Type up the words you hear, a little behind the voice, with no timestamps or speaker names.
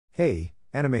Hey,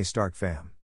 Anime Stark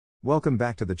fam. Welcome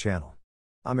back to the channel.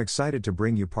 I'm excited to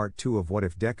bring you part 2 of What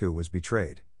If Deku Was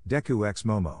Betrayed, Deku x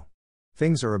Momo.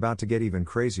 Things are about to get even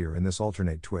crazier in this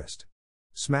alternate twist.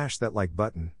 Smash that like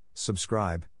button,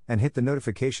 subscribe, and hit the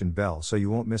notification bell so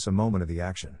you won't miss a moment of the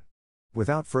action.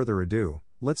 Without further ado,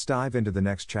 let's dive into the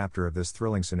next chapter of this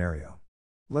thrilling scenario.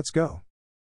 Let's go.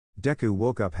 Deku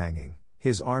woke up hanging,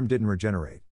 his arm didn't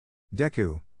regenerate.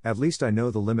 Deku, at least I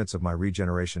know the limits of my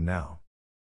regeneration now.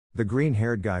 The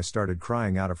green-haired guy started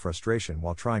crying out of frustration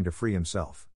while trying to free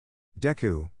himself.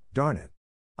 Deku, darn it.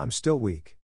 I'm still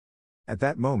weak. At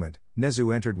that moment,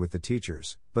 Nezu entered with the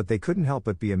teachers, but they couldn't help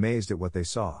but be amazed at what they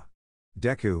saw.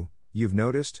 Deku, you've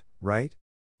noticed, right?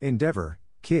 Endeavor,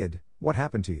 kid, what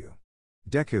happened to you?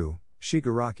 Deku,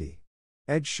 Shigaraki.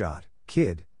 Edge shot,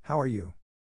 kid, how are you?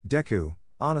 Deku,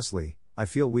 honestly, I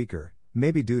feel weaker,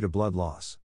 maybe due to blood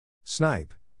loss.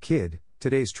 Snipe, kid,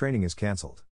 today's training is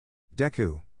cancelled.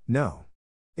 Deku, no.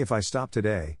 If I stop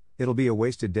today, it'll be a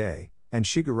wasted day, and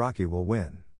Shigaraki will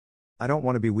win. I don't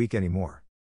want to be weak anymore.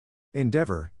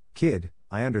 Endeavor, kid,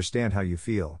 I understand how you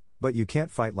feel, but you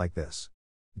can't fight like this.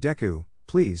 Deku,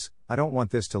 please, I don't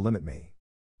want this to limit me.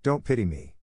 Don't pity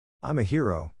me. I'm a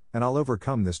hero, and I'll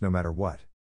overcome this no matter what.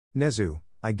 Nezu,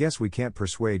 I guess we can't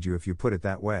persuade you if you put it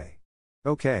that way.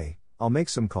 Okay, I'll make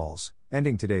some calls,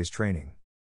 ending today's training.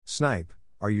 Snipe,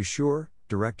 are you sure,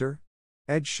 director?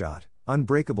 Edge shot,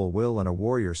 unbreakable will and a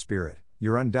warrior spirit,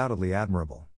 you're undoubtedly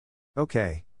admirable.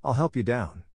 Okay, I'll help you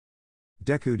down.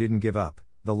 Deku didn't give up,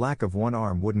 the lack of one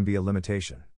arm wouldn't be a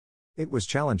limitation. It was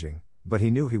challenging, but he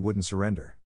knew he wouldn't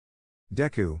surrender.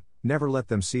 Deku, never let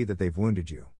them see that they've wounded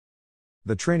you.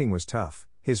 The training was tough,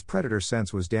 his predator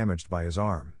sense was damaged by his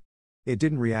arm. It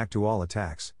didn't react to all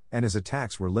attacks, and his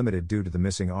attacks were limited due to the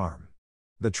missing arm.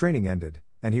 The training ended,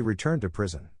 and he returned to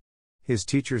prison. His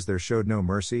teachers there showed no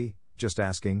mercy, just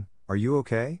asking, "Are you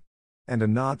okay?" And a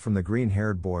nod from the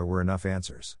green-haired boy were enough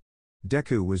answers.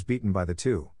 Deku was beaten by the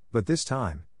two, but this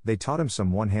time, they taught him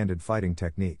some one-handed fighting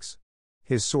techniques.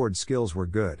 His sword skills were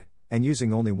good, and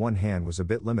using only one hand was a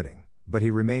bit limiting, but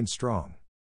he remained strong.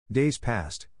 Days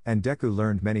passed, and Deku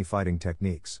learned many fighting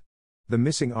techniques. The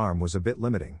missing arm was a bit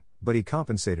limiting, but he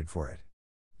compensated for it.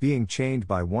 Being chained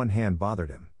by one hand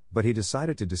bothered him, but he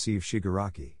decided to deceive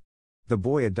Shigaraki. The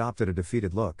boy adopted a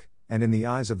defeated look, and in the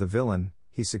eyes of the villain,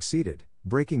 he succeeded,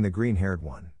 breaking the green-haired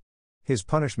one. His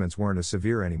punishments weren't as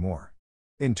severe anymore.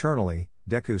 Internally,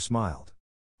 Deku smiled.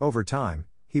 Over time,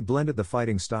 he blended the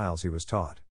fighting styles he was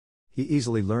taught. He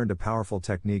easily learned a powerful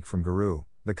technique from Guru,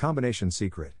 the combination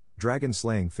secret, Dragon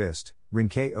Slaying Fist,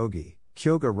 Rinkei Ogi,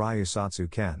 Kyoga Ryu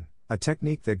Satsu Ken, a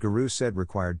technique that Guru said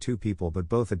required two people but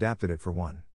both adapted it for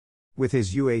one. With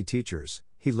his UA teachers,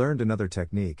 he learned another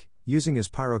technique, using his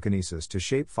pyrokinesis to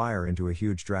shape fire into a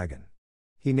huge dragon.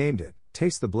 He named it,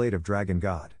 Taste the Blade of Dragon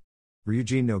God.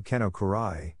 Ryujin no Ken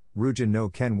Kurai, Ryujin no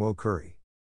Ken wo Kuri.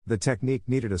 The technique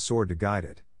needed a sword to guide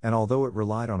it, and although it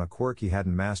relied on a quirk he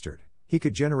hadn't mastered, he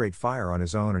could generate fire on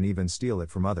his own and even steal it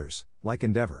from others, like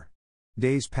Endeavor.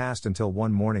 Days passed until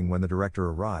one morning when the director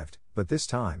arrived, but this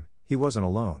time, he wasn't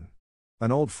alone.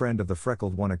 An old friend of the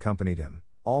freckled one accompanied him,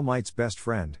 All Might's best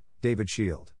friend, David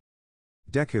Shield.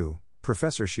 Deku,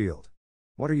 Professor Shield.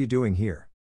 What are you doing here?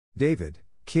 David,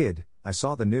 kid, I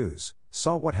saw the news,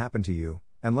 saw what happened to you,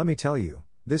 and let me tell you,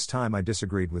 this time I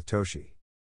disagreed with Toshi.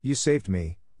 You saved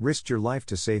me, risked your life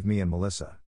to save me and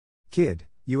Melissa. Kid,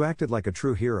 you acted like a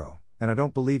true hero, and I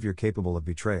don't believe you're capable of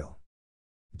betrayal.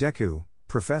 Deku,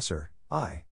 Professor,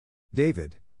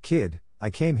 David, kid, I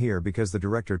came here because the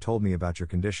director told me about your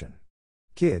condition.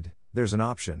 Kid, there's an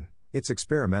option, it's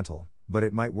experimental, but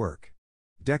it might work.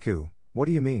 Deku, what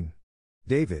do you mean?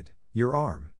 David, your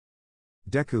arm.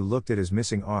 Deku looked at his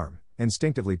missing arm,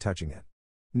 instinctively touching it.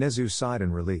 Nezu sighed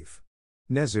in relief.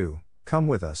 Nezu, come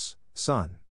with us,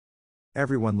 son.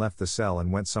 Everyone left the cell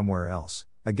and went somewhere else,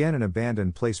 again an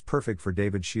abandoned place perfect for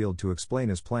David Shield to explain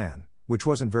his plan, which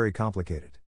wasn't very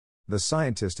complicated. The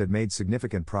scientist had made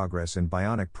significant progress in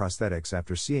bionic prosthetics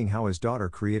after seeing how his daughter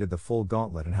created the full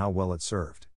gauntlet and how well it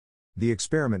served. The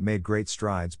experiment made great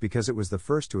strides because it was the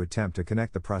first to attempt to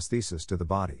connect the prosthesis to the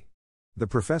body. The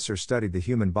professor studied the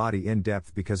human body in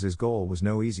depth because his goal was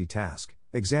no easy task,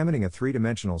 examining a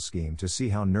three-dimensional scheme to see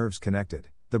how nerves connected,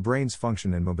 the brain's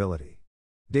function and mobility.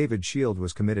 David Shield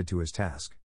was committed to his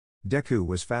task. Deku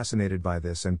was fascinated by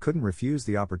this and couldn't refuse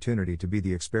the opportunity to be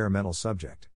the experimental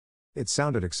subject. It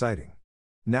sounded exciting.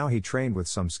 Now he trained with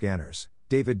some scanners,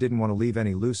 David didn't want to leave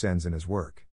any loose ends in his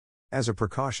work. As a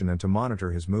precaution and to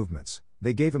monitor his movements,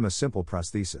 they gave him a simple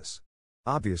prosthesis.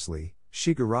 Obviously,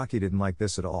 Shigaraki didn't like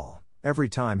this at all. Every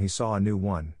time he saw a new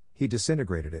one, he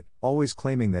disintegrated it, always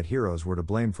claiming that heroes were to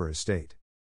blame for his state.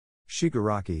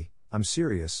 Shigaraki, I'm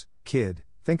serious, kid,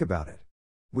 think about it.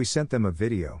 We sent them a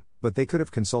video, but they could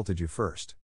have consulted you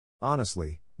first.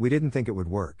 Honestly, we didn't think it would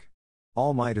work.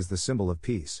 All Might is the symbol of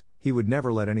peace, he would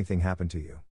never let anything happen to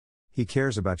you. He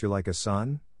cares about you like a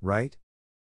son, right?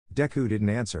 Deku didn't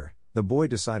answer, the boy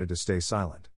decided to stay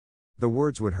silent. The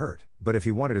words would hurt, but if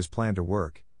he wanted his plan to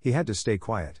work, he had to stay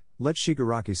quiet, let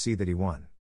Shigaraki see that he won.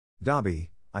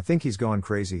 Dabi, I think he's gone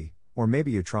crazy, or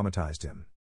maybe you traumatized him.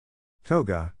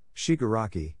 Toga,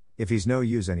 Shigaraki, if he's no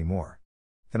use anymore.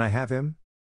 Can I have him?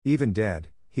 Even dead,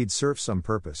 he'd serve some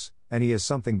purpose, and he has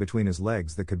something between his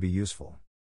legs that could be useful.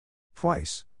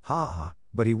 Twice, ha,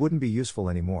 but he wouldn't be useful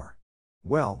anymore.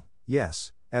 Well,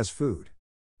 yes, as food.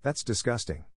 That's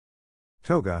disgusting.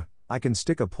 Toga, I can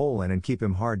stick a pole in and keep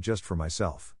him hard just for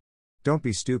myself. Don't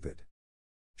be stupid.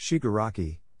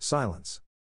 Shigaraki, silence.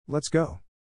 Let's go.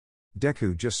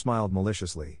 Deku just smiled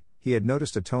maliciously, he had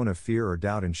noticed a tone of fear or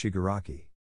doubt in Shigaraki.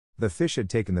 The fish had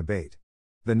taken the bait.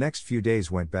 The next few days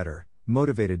went better,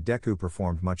 motivated Deku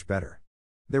performed much better.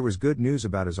 There was good news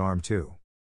about his arm too.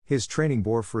 His training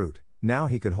bore fruit, now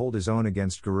he could hold his own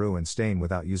against Guru and Stain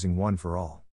without using one for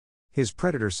all. His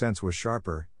predator sense was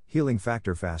sharper, healing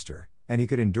factor faster, and he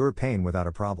could endure pain without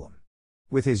a problem.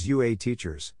 With his UA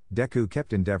teachers, Deku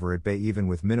kept Endeavor at bay even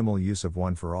with minimal use of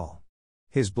one for all.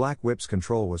 His Black Whip's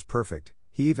control was perfect,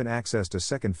 he even accessed a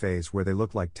second phase where they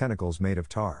looked like tentacles made of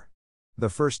tar. The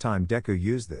first time Deku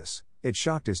used this, it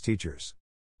shocked his teachers.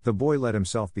 The boy let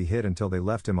himself be hit until they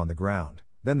left him on the ground,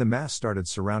 then the mass started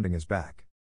surrounding his back.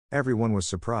 Everyone was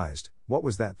surprised, what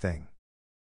was that thing?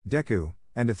 Deku,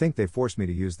 and to think they forced me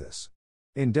to use this.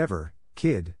 Endeavor,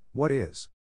 kid, what is?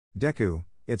 Deku,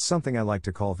 it's something I like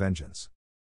to call vengeance.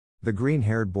 The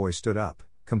green-haired boy stood up,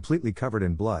 completely covered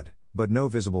in blood, but no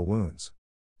visible wounds.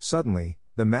 Suddenly,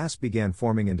 the mass began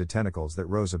forming into tentacles that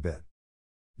rose a bit.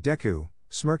 Deku,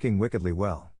 smirking wickedly,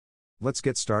 well. Let's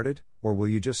get started, or will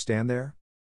you just stand there?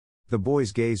 The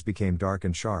boy's gaze became dark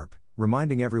and sharp,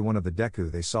 reminding everyone of the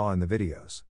Deku they saw in the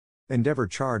videos. Endeavor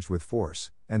charged with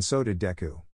force, and so did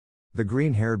Deku. The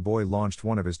green-haired boy launched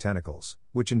one of his tentacles,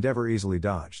 which Endeavor easily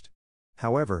dodged.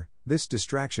 However, this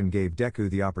distraction gave Deku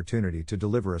the opportunity to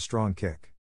deliver a strong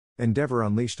kick. Endeavor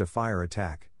unleashed a fire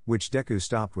attack, which Deku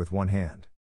stopped with one hand.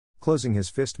 Closing his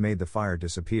fist made the fire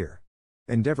disappear.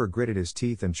 Endeavor gritted his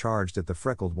teeth and charged at the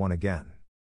freckled one again.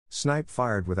 Snipe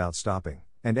fired without stopping,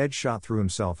 and Edge shot through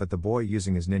himself at the boy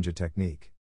using his ninja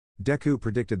technique. Deku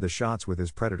predicted the shots with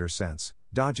his predator sense,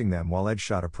 dodging them while Edge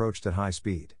shot approached at high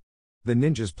speed. The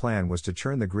ninja's plan was to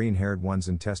churn the green-haired one's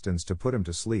intestines to put him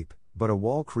to sleep, but a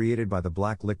wall created by the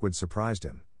black liquid surprised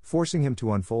him, forcing him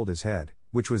to unfold his head,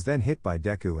 which was then hit by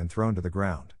Deku and thrown to the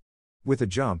ground. With a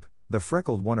jump, the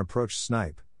freckled one approached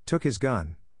Snipe, took his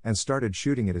gun, and started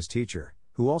shooting at his teacher,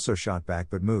 who also shot back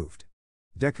but moved.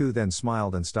 Deku then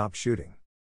smiled and stopped shooting.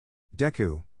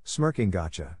 Deku, smirking,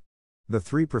 gotcha. The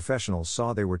three professionals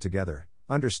saw they were together,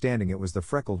 understanding it was the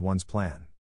freckled one's plan.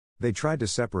 They tried to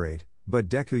separate, but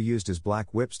Deku used his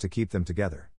black whips to keep them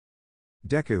together.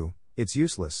 Deku, it's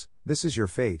useless, this is your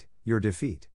fate, your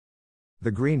defeat.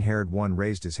 The green-haired one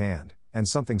raised his hand, and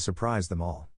something surprised them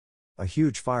all. A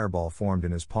huge fireball formed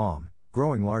in his palm,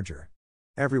 growing larger.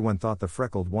 Everyone thought the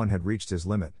freckled one had reached his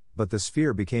limit, but the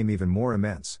sphere became even more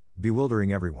immense,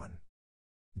 bewildering everyone.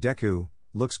 Deku,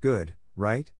 looks good,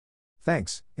 right?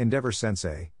 Thanks, Endeavor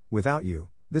Sensei, without you,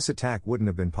 this attack wouldn't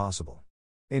have been possible.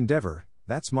 Endeavor,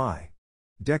 that's my.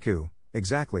 Deku,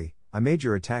 exactly, I made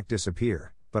your attack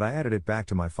disappear, but I added it back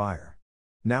to my fire.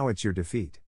 Now it's your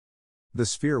defeat. The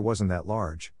sphere wasn't that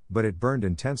large, but it burned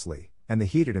intensely, and the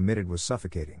heat it emitted was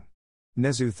suffocating.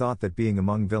 Nezu thought that being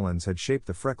among villains had shaped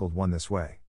the freckled one this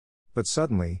way. But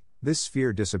suddenly, this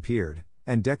sphere disappeared,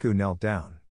 and Deku knelt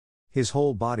down. His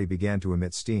whole body began to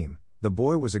emit steam, the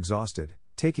boy was exhausted,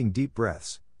 taking deep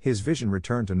breaths, his vision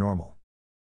returned to normal.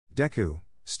 Deku,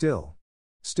 still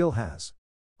has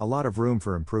a lot of room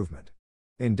for improvement.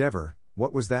 Endeavor,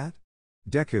 what was that?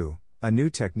 Deku, a new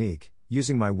technique,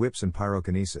 using my whips and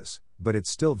pyrokinesis, but it's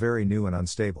still very new and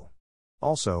unstable.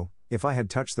 Also, if I had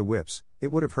touched the whips,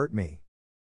 it would have hurt me.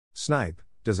 Snipe,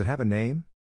 does it have a name?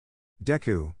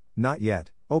 Deku, not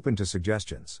yet, open to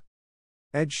suggestions.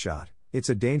 Edge shot, it's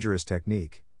a dangerous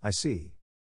technique, I see.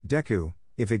 Deku,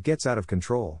 if it gets out of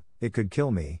control, it could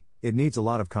kill me, it needs a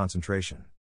lot of concentration.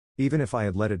 Even if I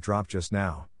had let it drop just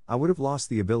now, I would have lost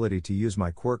the ability to use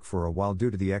my quirk for a while due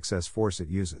to the excess force it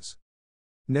uses.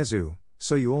 Nezu,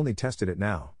 so you only tested it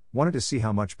now, wanted to see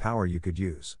how much power you could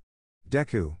use.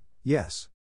 Deku, yes.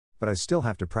 But I still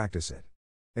have to practice it.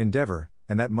 Endeavor,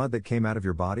 and that mud that came out of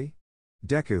your body?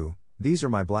 Deku, these are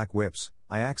my black whips,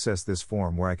 I access this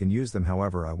form where I can use them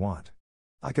however I want.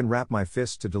 I can wrap my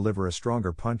fists to deliver a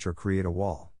stronger punch or create a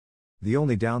wall. The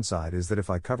only downside is that if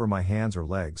I cover my hands or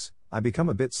legs, I become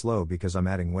a bit slow because I'm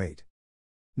adding weight.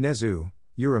 Nezu,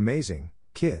 you're amazing,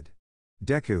 kid.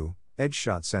 Deku, Edge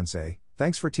Shot Sensei,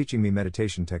 thanks for teaching me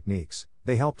meditation techniques,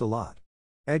 they helped a lot.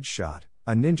 Edge Shot,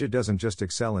 a ninja doesn't just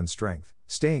excel in strength,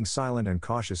 staying silent and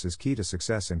cautious is key to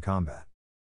success in combat.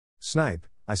 Snipe,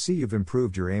 I see you've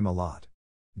improved your aim a lot.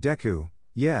 Deku,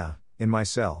 yeah, in my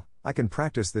cell, I can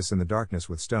practice this in the darkness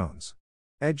with stones.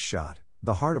 Edge Shot,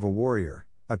 the heart of a warrior,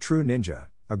 a true ninja,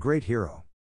 a great hero.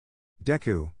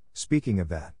 Deku, speaking of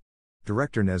that.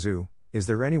 Director Nezu, is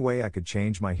there any way I could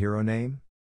change my hero name?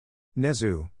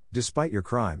 Nezu, despite your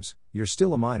crimes, you're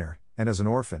still a minor, and as an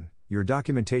orphan, your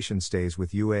documentation stays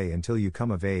with UA until you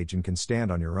come of age and can stand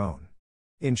on your own.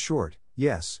 In short,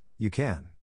 yes, you can.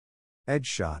 Edge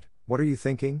Shot, what are you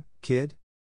thinking, kid?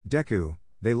 Deku,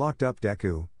 they locked up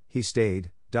Deku, he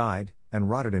stayed, died, and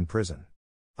rotted in prison.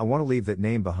 I want to leave that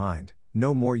name behind,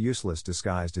 no more useless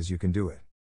disguised as you can do it.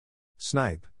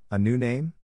 Snipe, a new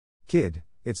name? Kid,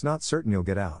 it's not certain you'll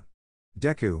get out.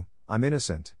 Deku, I'm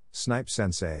innocent, Snipe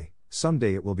Sensei,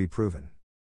 someday it will be proven.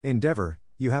 Endeavor,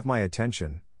 you have my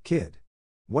attention, kid.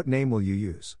 What name will you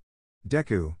use?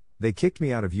 Deku, they kicked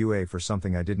me out of UA for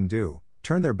something I didn't do,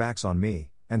 turned their backs on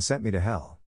me, and sent me to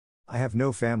hell. I have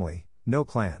no family, no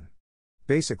clan.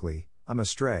 Basically, I'm a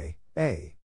stray,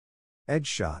 Edge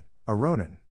Shot, a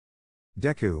Ronin.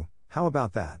 Deku, how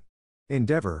about that?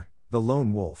 Endeavor, the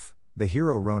lone wolf, the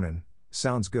hero Ronin,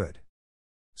 sounds good.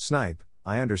 Snipe,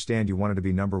 I understand you wanted to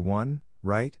be number one,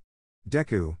 right?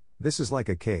 Deku, this is like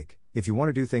a cake, if you want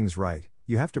to do things right,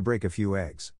 you have to break a few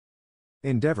eggs.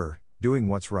 Endeavor, doing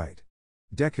what's right.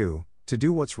 Deku, to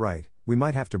do what's right, we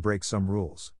might have to break some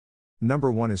rules.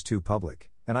 Number one is too public,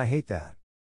 and I hate that.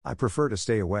 I prefer to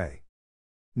stay away.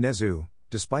 Nezu,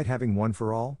 despite having one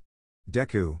for all?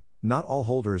 Deku, not all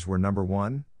holders were number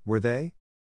one, were they?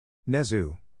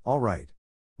 Nezu, alright.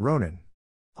 Ronin.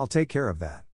 I'll take care of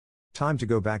that. Time to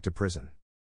go back to prison.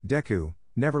 Deku,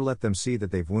 never let them see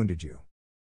that they've wounded you.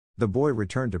 The boy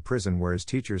returned to prison where his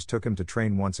teachers took him to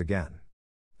train once again.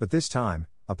 But this time,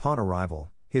 upon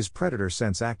arrival, his predator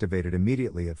sense activated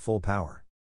immediately at full power.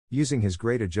 Using his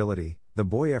great agility, the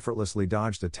boy effortlessly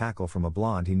dodged a tackle from a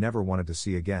blonde he never wanted to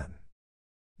see again.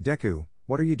 Deku,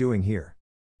 what are you doing here?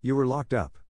 You were locked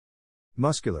up.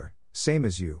 Muscular, same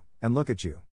as you, and look at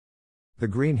you. The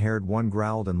green-haired one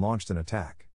growled and launched an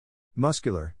attack.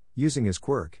 Muscular, using his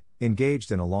quirk,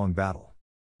 engaged in a long battle.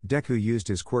 Deku used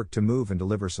his quirk to move and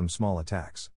deliver some small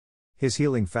attacks. His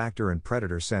healing factor and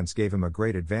predator sense gave him a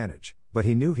great advantage, but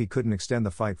he knew he couldn't extend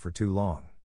the fight for too long.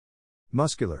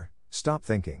 Muscular, stop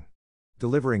thinking.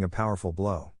 Delivering a powerful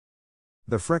blow.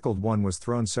 The freckled one was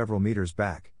thrown several meters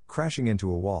back, crashing into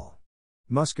a wall.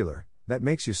 Muscular, that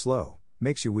makes you slow,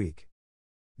 makes you weak.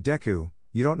 Deku,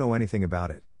 you don't know anything about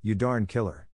it, you darn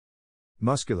killer.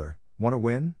 Muscular, wanna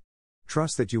win?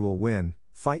 Trust that you will win,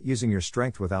 fight using your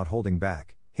strength without holding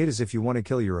back, hit as if you want to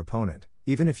kill your opponent,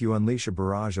 even if you unleash a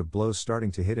barrage of blows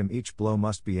starting to hit him, each blow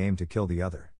must be aimed to kill the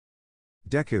other.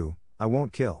 Deku, I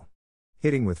won't kill.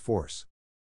 Hitting with force.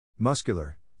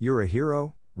 Muscular, you're a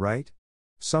hero, right?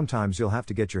 Sometimes you'll have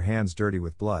to get your hands dirty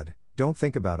with blood, don't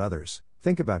think about others,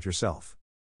 think about yourself.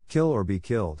 Kill or be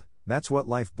killed, that's what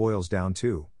life boils down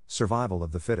to, survival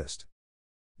of the fittest.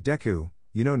 Deku,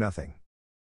 you know nothing.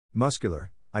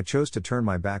 Muscular, I chose to turn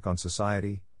my back on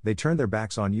society, they turned their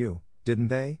backs on you, didn't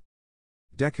they?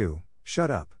 Deku,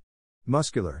 shut up.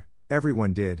 Muscular,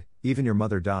 everyone did, even your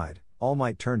mother died, All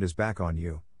Might turned his back on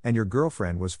you, and your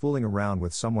girlfriend was fooling around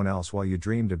with someone else while you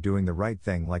dreamed of doing the right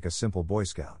thing like a simple Boy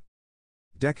Scout.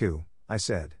 Deku, I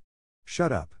said.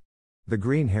 Shut up. The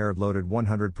green-haired loaded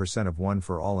 100% of one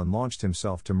for all and launched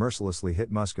himself to mercilessly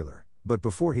hit Muscular, but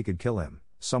before he could kill him,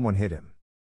 someone hit him.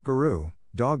 Guru,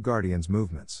 Dog Guardian's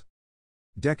movements.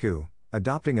 Deku,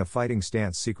 adopting a fighting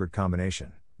stance secret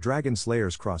combination, Dragon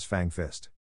Slayer's Cross Fang Fist.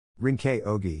 Rinkei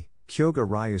Ogi, Kyoga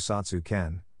Ryu Satsu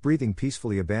Ken, breathing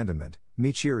peacefully abandonment,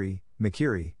 Michiri,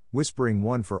 Mikiri, whispering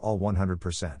one for all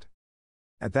 100%.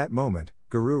 At that moment,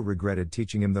 Guru regretted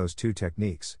teaching him those two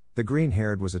techniques. The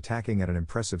green-haired was attacking at an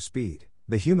impressive speed,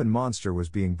 the human monster was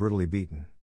being brutally beaten.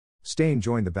 Stain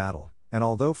joined the battle, and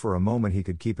although for a moment he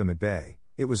could keep him at bay,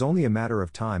 it was only a matter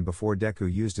of time before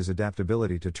Deku used his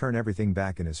adaptability to turn everything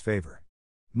back in his favor.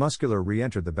 Muscular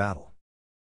re-entered the battle.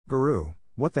 Guru,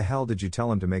 what the hell did you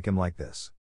tell him to make him like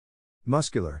this?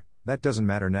 Muscular, that doesn't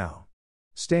matter now.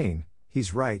 Stain,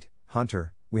 he's right,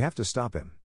 Hunter, we have to stop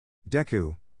him.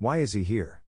 Deku, why is he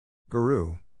here?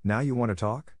 Guru, now you want to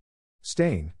talk?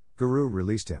 Stain, Guru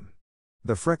released him.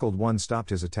 The freckled one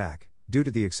stopped his attack. Due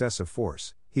to the excessive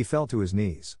force, he fell to his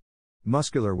knees.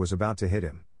 Muscular was about to hit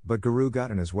him, but Guru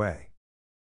got in his way.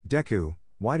 Deku,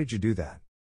 why did you do that?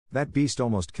 That beast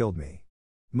almost killed me.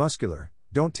 Muscular,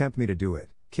 don't tempt me to do it,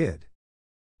 kid.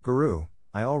 Guru,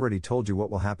 I already told you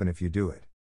what will happen if you do it.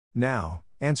 Now,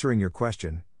 answering your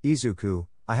question, Izuku,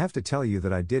 I have to tell you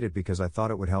that I did it because I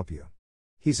thought it would help you.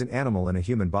 He's an animal in a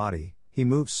human body, he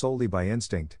moves solely by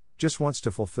instinct, just wants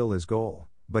to fulfill his goal,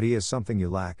 but he has something you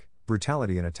lack,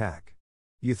 brutality and attack.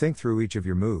 You think through each of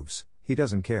your moves, he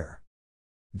doesn't care.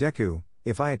 Deku,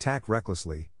 if I attack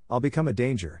recklessly, I'll become a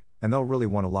danger, and they'll really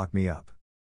want to lock me up.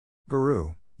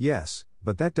 Guru, yes,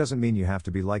 but that doesn't mean you have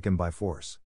to be like him by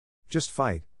force. Just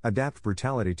fight, adapt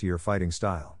brutality to your fighting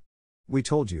style. We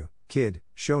told you, kid,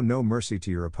 show no mercy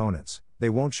to your opponents, they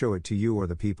won't show it to you or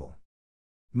the people.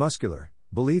 Muscular,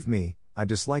 believe me, I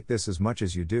dislike this as much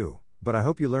as you do, but I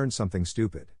hope you learned something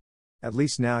stupid. At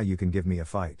least now you can give me a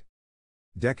fight.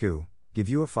 Deku, give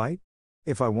you a fight?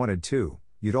 If I wanted to,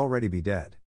 you'd already be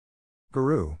dead.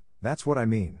 Guru, that's what I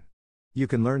mean. You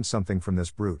can learn something from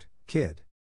this brute, kid.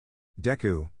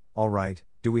 Deku, alright,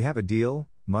 do we have a deal,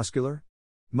 Muscular?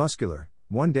 Muscular,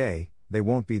 one day, they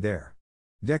won't be there.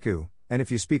 Deku, and if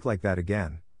you speak like that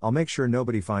again, I'll make sure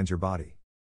nobody finds your body.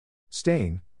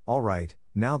 Stain, alright,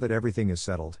 now that everything is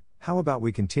settled, how about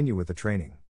we continue with the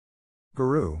training?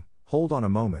 Guru, hold on a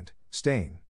moment,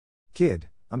 Stain. Kid,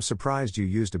 I'm surprised you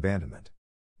used abandonment.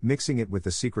 Mixing it with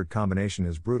the secret combination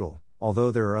is brutal,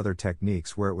 although there are other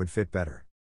techniques where it would fit better.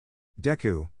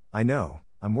 Deku, I know,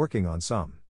 I'm working on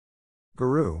some.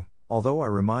 Guru, although I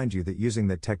remind you that using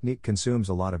that technique consumes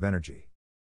a lot of energy.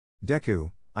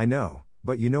 Deku, I know,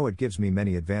 but you know it gives me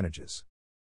many advantages.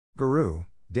 Guru,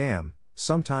 damn,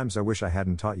 sometimes I wish I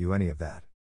hadn't taught you any of that.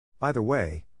 By the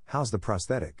way, how's the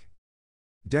prosthetic?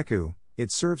 Deku,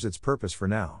 it serves its purpose for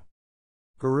now.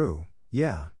 Guru,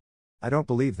 yeah. I don't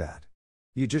believe that.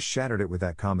 You just shattered it with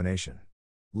that combination.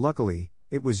 Luckily,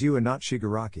 it was you and not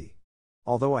Shigaraki.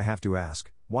 Although I have to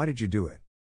ask, why did you do it?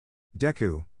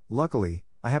 Deku, luckily,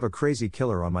 I have a crazy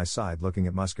killer on my side looking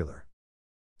at Muscular.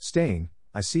 Stain,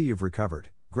 I see you've recovered,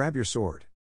 grab your sword.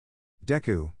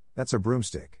 Deku, that's a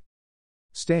broomstick.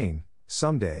 Stain,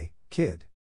 someday, kid.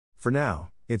 For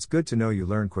now, it's good to know you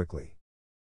learn quickly.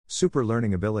 Super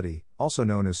learning ability, also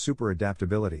known as super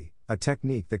adaptability, a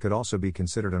technique that could also be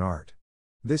considered an art.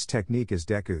 This technique is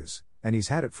Deku's, and he's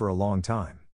had it for a long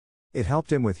time. It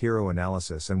helped him with hero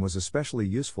analysis and was especially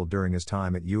useful during his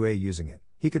time at UA using it.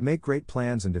 He could make great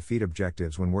plans and defeat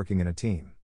objectives when working in a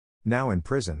team. Now in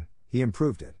prison, he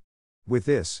improved it. With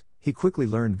this, he quickly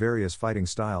learned various fighting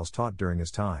styles taught during his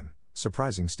time,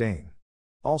 surprising Stain.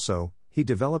 Also, he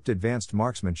developed advanced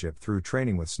marksmanship through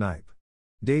training with Snipe.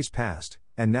 Days passed,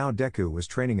 and now Deku was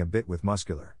training a bit with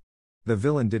Muscular. The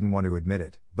villain didn't want to admit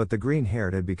it, but the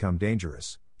green-haired had become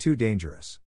dangerous, too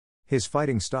dangerous. His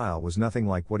fighting style was nothing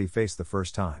like what he faced the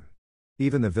first time.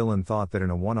 Even the villain thought that in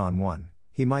a one-on-one,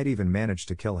 he might even manage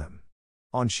to kill him.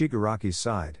 On Shigaraki's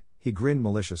side, he grinned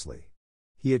maliciously.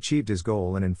 He achieved his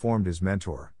goal and informed his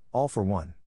mentor, All for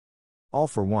One. All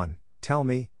for One, tell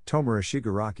me, Tomura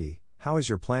Shigaraki, how is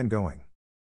your plan going?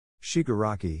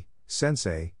 Shigaraki,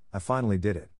 Sensei, I finally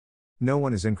did it. No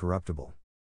one is incorruptible.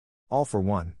 All for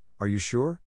One, are you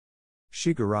sure?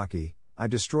 Shigaraki, I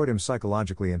destroyed him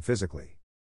psychologically and physically.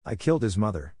 I killed his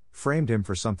mother, framed him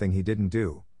for something he didn't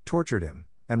do, tortured him,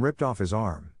 and ripped off his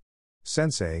arm.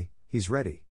 Sensei, he's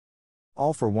ready.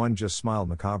 All for One just smiled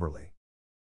macabrely.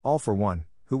 All for One,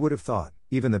 who would have thought,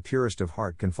 even the purest of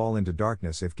heart can fall into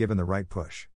darkness if given the right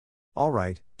push.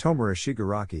 Alright, Tomura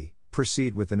Shigaraki,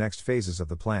 proceed with the next phases of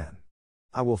the plan.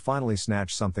 I will finally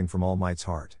snatch something from All Might's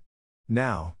heart.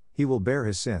 Now, he will bear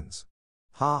his sins.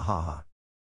 Ha ha ha.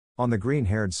 On the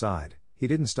green-haired side, he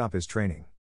didn't stop his training.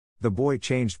 The boy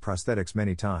changed prosthetics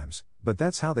many times, but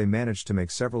that's how they managed to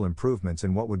make several improvements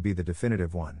in what would be the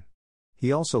definitive one.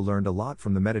 He also learned a lot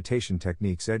from the meditation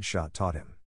techniques Edgeshot taught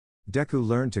him. Deku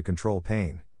learned to control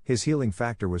pain. His healing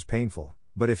factor was painful,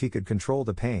 but if he could control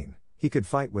the pain, he could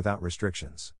fight without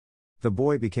restrictions. The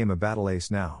boy became a battle ace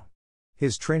now.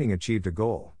 His training achieved a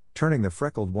goal, turning the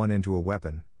freckled one into a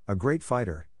weapon, a great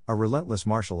fighter, a relentless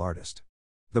martial artist.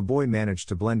 The boy managed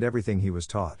to blend everything he was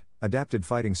taught, adapted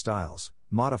fighting styles,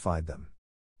 modified them.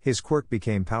 His quirk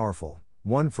became powerful.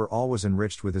 One for All was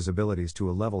enriched with his abilities to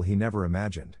a level he never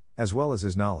imagined, as well as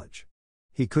his knowledge.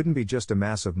 He couldn't be just a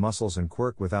mass of muscles and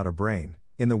quirk without a brain.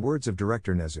 In the words of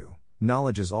director Nezu,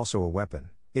 knowledge is also a weapon.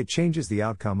 It changes the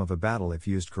outcome of a battle if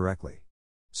used correctly.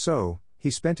 So, he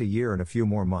spent a year and a few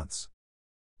more months.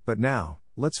 But now,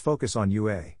 let's focus on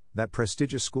UA, that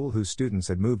prestigious school whose students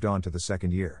had moved on to the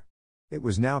second year. It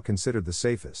was now considered the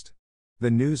safest.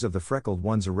 The news of the freckled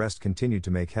one's arrest continued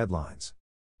to make headlines.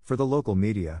 For the local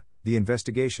media, the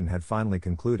investigation had finally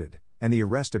concluded, and the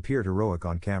arrest appeared heroic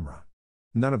on camera.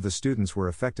 None of the students were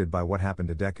affected by what happened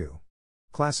to Deku.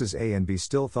 Classes A and B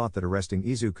still thought that arresting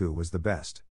Izuku was the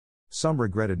best. Some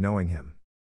regretted knowing him.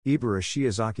 Ibara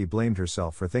Shiozaki blamed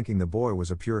herself for thinking the boy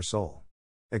was a pure soul.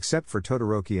 Except for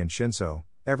Todoroki and Shinso,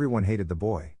 everyone hated the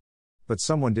boy. But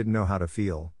someone didn't know how to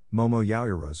feel, Momo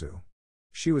Yaoyorozu.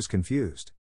 She was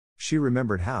confused. She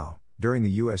remembered how, during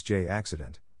the USJ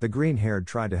accident, the green-haired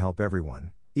tried to help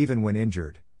everyone, even when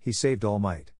injured, he saved All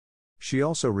Might. She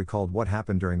also recalled what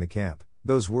happened during the camp,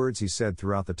 those words he said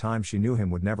throughout the time she knew him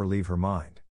would never leave her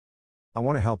mind. I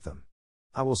want to help them.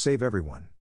 I will save everyone.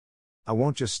 I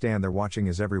won't just stand there watching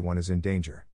as everyone is in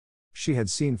danger. She had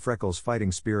seen Freckles'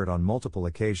 fighting spirit on multiple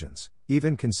occasions,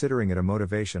 even considering it a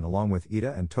motivation along with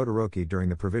Ida and Todoroki during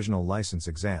the provisional license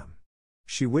exam.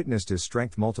 She witnessed his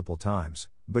strength multiple times,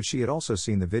 but she had also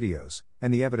seen the videos,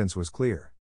 and the evidence was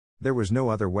clear. There was no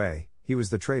other way, he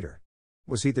was the traitor.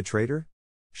 Was he the traitor?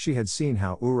 She had seen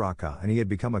how Uraka and he had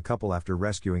become a couple after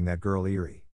rescuing that girl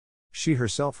Eri. She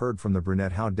herself heard from the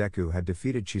brunette how Deku had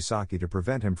defeated Chisaki to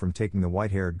prevent him from taking the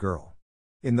white-haired girl.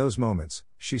 In those moments,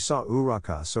 she saw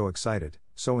Uraka so excited,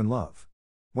 so in love.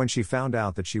 When she found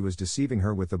out that she was deceiving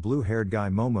her with the blue-haired guy,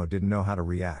 Momo didn't know how to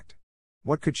react.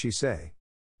 What could she say?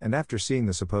 And after seeing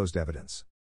the supposed evidence,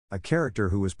 a character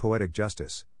who was poetic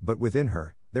justice, but within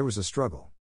her, there was a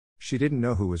struggle. She didn't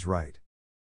know who was right.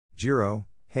 Jiro,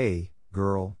 hey,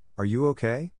 girl, are you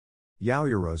okay?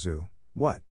 Yaoyorozu,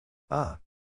 what?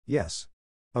 Yes.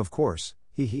 Of course,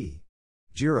 hee.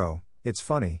 Jiro, it's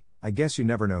funny, I guess you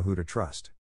never know who to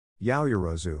trust.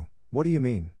 Yaoyorozu, what do you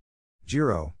mean?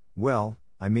 Jiro, well,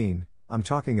 I'm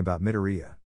talking about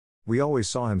Midoriya. We always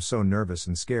saw him so nervous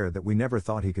and scared that we never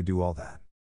thought he could do all that.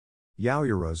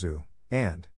 Yaoyorozu,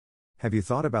 and? Have you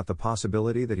thought about the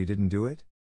possibility that he didn't do it?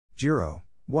 Jiro,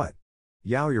 what?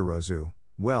 Yaoyorozu,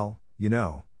 well,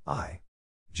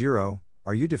 Jiro,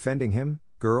 are you defending him,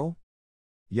 girl?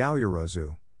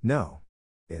 Yaoyorozu, no.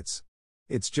 It's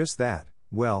just that,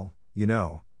 well,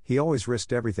 he always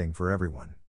risked everything for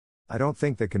everyone. I don't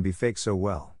think that can be faked so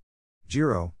well.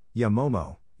 Jiro, yeah,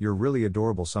 Momo, you're really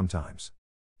adorable sometimes.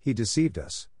 He deceived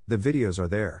us, the videos are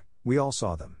there, we all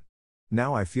saw them.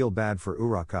 Now I feel bad for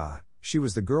Uraka, she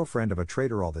was the girlfriend of a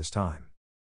traitor all this time.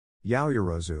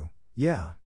 Yaoyorozu,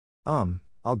 yeah.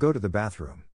 I'll go to the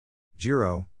bathroom.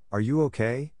 Jiro, are you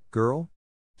okay, girl?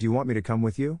 Do you want me to come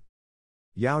with you?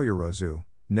 Yaoyorozu,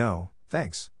 no,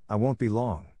 thanks, I won't be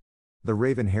long. The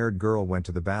raven-haired girl went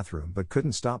to the bathroom but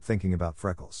couldn't stop thinking about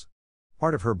Freckles.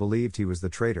 Part of her believed he was the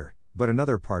traitor, but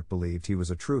another part believed he was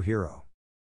a true hero.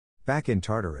 Back in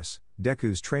Tartarus,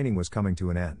 Deku's training was coming to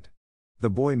an end. The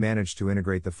boy managed to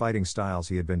integrate the fighting styles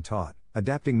he had been taught,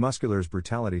 adapting Muscular's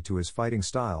brutality to his fighting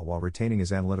style while retaining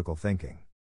his analytical thinking.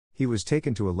 He was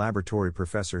taken to a laboratory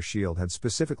Professor Shield had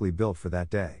specifically built for that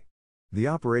day. The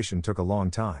operation took a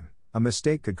long time, a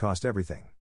mistake could cost everything.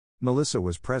 Melissa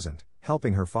was present,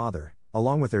 helping her father,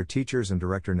 along with their teachers and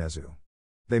director Nezu.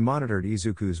 They monitored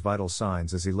Izuku's vital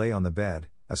signs as he lay on the bed,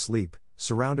 asleep,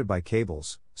 surrounded by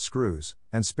cables, screws,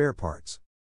 and spare parts.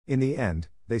 In the end,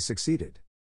 they succeeded.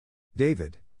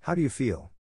 David, how do you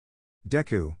feel?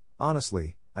 Deku,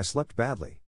 honestly, I slept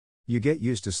badly. You get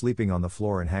used to sleeping on the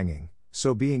floor and hanging,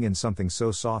 so being in something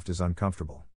so soft is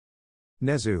uncomfortable.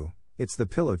 Nezu, it's the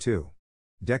pillow too.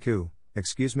 Deku,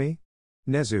 excuse me?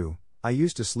 Nezu, I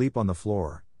used to sleep on the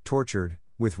floor, tortured,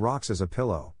 with rocks as a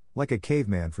pillow, like a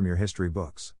caveman from your history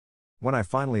books. When I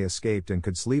finally escaped and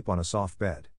could sleep on a soft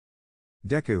bed.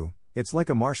 Deku, it's like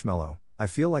a marshmallow, I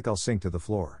feel like I'll sink to the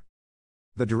floor.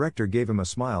 The director gave him a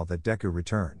smile that Deku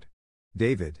returned.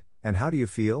 David, and how do you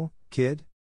feel, kid?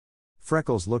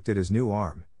 Freckles looked at his new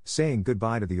arm, saying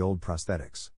goodbye to the old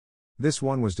prosthetics. This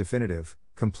one was definitive,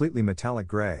 completely metallic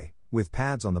gray, with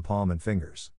pads on the palm and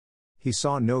fingers. He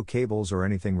saw no cables or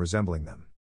anything resembling them.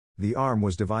 The arm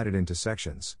was divided into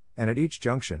sections, and at each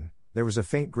junction, there was a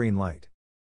faint green light.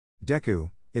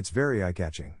 Deku, it's very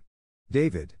eye-catching.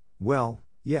 David, well,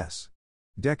 yes.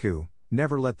 Deku,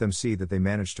 never let them see that they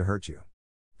managed to hurt you.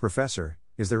 Professor,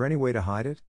 is there any way to hide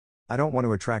it? I don't want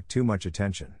to attract too much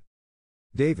attention.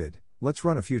 David, let's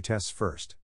run a few tests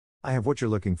first. I have what you're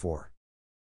looking for.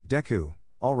 Deku,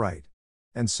 all right.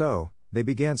 And so, they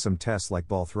began some tests like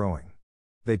ball throwing.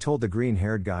 They told the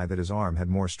green-haired guy that his arm had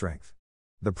more strength.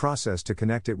 The process to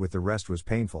connect it with the rest was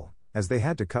painful, as they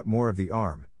had to cut more of the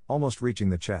arm, almost reaching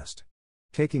the chest.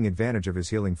 Taking advantage of his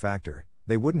healing factor,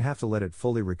 they wouldn't have to let it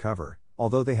fully recover,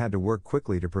 although they had to work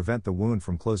quickly to prevent the wound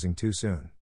from closing too soon.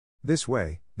 This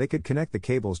way, they could connect the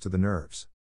cables to the nerves.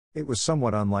 It was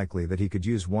somewhat unlikely that he could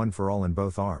use one for all in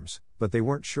both arms, but they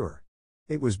weren't sure.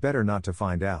 It was better not to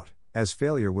find out, as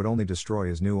failure would only destroy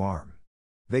his new arm.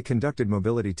 They conducted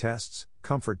mobility tests,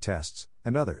 comfort tests,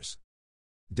 and others.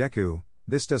 Deku,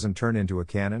 this doesn't turn into a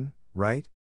cannon, right?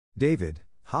 David,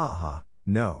 ha ha,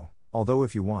 no, although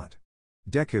if you want.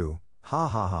 Deku, ha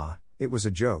ha ha, it was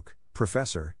a joke,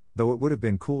 Professor, though it would have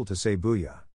been cool to say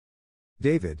booyah.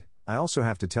 David, I also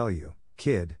have to tell you,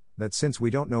 kid, that since we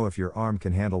don't know if your arm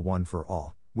can handle one for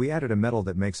all, we added a metal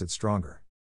that makes it stronger.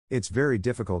 It's very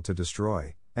difficult to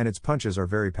destroy, and its punches are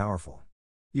very powerful.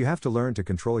 You have to learn to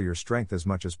control your strength as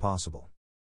much as possible.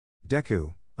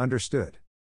 Deku, understood.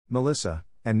 Melissa,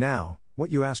 and now,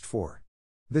 what you asked for.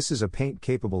 This is a paint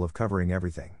capable of covering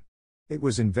everything. It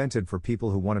was invented for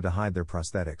people who wanted to hide their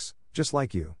prosthetics, just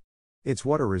like you. It's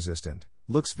water resistant,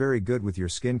 looks very good with your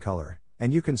skin color,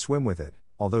 and you can swim with it,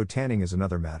 although tanning is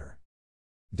another matter.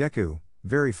 Deku,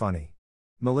 very funny.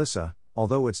 Melissa,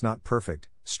 although it's not perfect,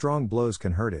 strong blows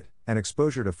can hurt it, and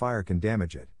exposure to fire can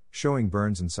damage it, showing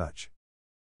burns and such.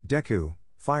 Deku,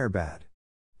 fire bad.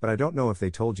 But I don't know if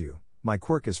they told you, my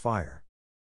quirk is fire.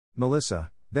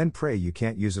 Melissa, then pray you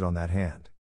can't use it on that hand.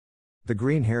 The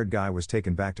green-haired guy was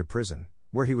taken back to prison,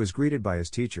 where he was greeted by his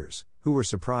teachers, who were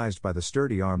surprised by the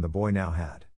sturdy arm the boy now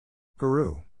had.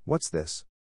 Guru, what's this?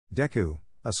 Deku,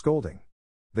 a scolding.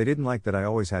 They didn't like that I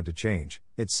always had to change,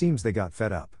 it seems they got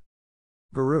fed up.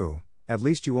 Guru, at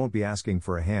least you won't be asking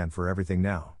for a hand for everything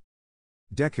now.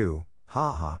 Deku,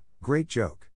 ha ha, great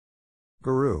joke.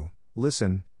 Guru,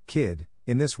 listen, kid,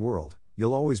 in this world,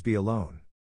 you'll always be alone.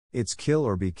 It's kill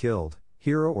or be killed,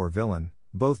 hero or villain,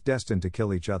 both destined to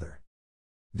kill each other.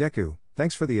 Deku,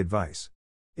 thanks for the advice.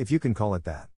 If you can call it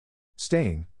that.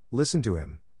 Stain, listen to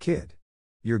him, kid.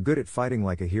 You're good at fighting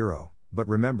like a hero, but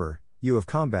remember, you have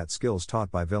combat skills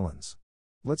taught by villains.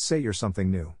 Let's say you're something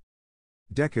new.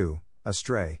 Deku, a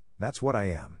stray, that's what I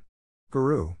am.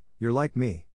 Guru, you're like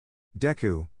me.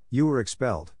 Deku, you were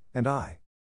expelled, and I.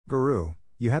 Guru,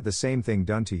 you had the same thing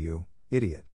done to you,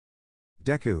 idiot.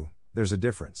 Deku, there's a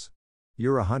difference.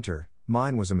 You're a hunter,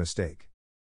 mine was a mistake.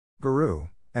 Guru,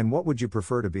 and what would you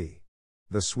prefer to be?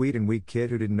 The sweet and weak kid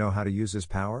who didn't know how to use his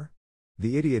power?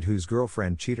 The idiot whose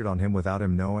girlfriend cheated on him without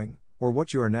him knowing, or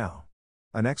what you are now?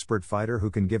 An expert fighter who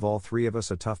can give all three of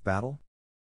us a tough battle?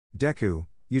 Deku,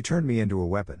 you turned me into a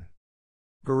weapon.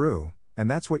 Guru, and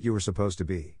that's what you were supposed to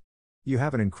be. You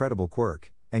have an incredible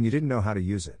quirk, and you didn't know how to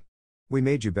use it. We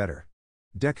made you better.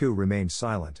 Deku remained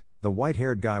silent, the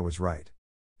white-haired guy was right.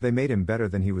 They made him better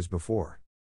than he was before.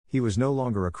 He was no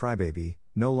longer a crybaby,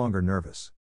 no longer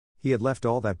nervous. He had left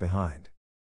all that behind.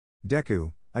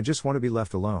 Deku, I just want to be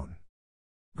left alone.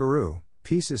 Guru,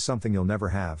 peace is something you'll never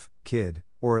have, kid,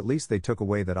 or at least they took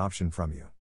away that option from you.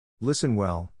 Listen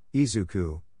well,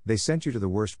 Izuku, they sent you to the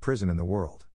worst prison in the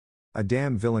world. A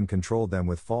damn villain controlled them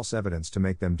with false evidence to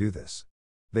make them do this.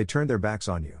 They turned their backs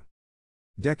on you.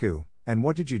 Deku, and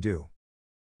what did you do?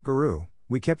 Guru,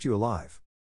 we kept you alive.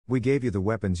 We gave you the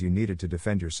weapons you needed to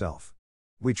defend yourself.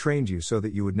 We trained you so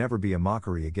that you would never be a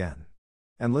mockery again.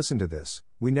 And listen to this,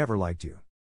 we never liked you.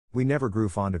 We never grew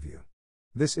fond of you.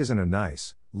 This isn't a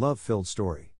nice, love-filled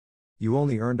story. You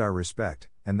only earned our respect,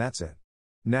 and that's it.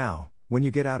 Now, when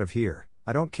you get out of here,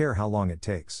 I don't care how long it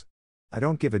takes. I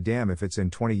don't give a damn if it's in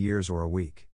 20 years or a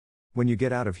week. When you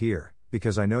get out of here,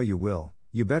 because I know you will,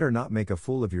 you better not make a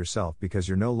fool of yourself because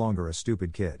you're no longer a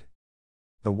stupid kid.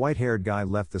 The white-haired guy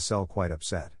left the cell quite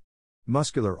upset.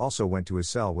 Muscular also went to his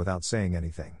cell without saying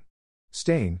anything.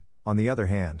 Stain, on the other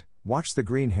hand, watched the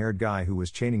green-haired guy who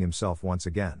was chaining himself once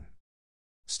again.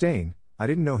 Stain, I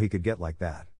didn't know he could get like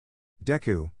that.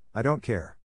 Deku, I don't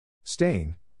care.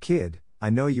 Stain, kid, I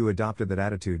know you adopted that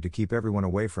attitude to keep everyone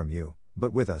away from you,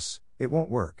 but with us, it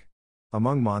won't work.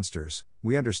 Among monsters,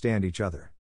 we understand each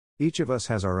other. Each of us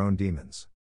has our own demons.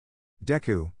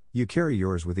 Deku, you carry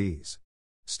yours with ease.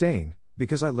 Stain,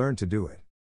 because I learned to do it.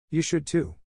 You should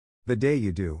too. The day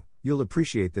you do, you'll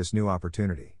appreciate this new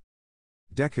opportunity.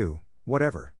 Deku,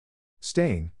 whatever.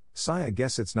 Stain, I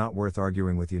guess it's not worth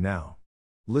arguing with you now.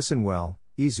 Listen well,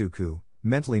 Izuku,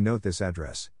 mentally note this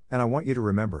address, and I want you to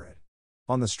remember it.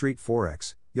 On the street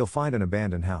 4X, you'll find an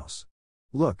abandoned house.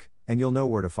 Look, and you'll know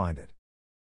where to find it.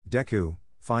 Deku,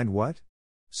 find what?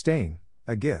 Stain,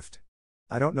 a gift.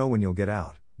 I don't know when you'll get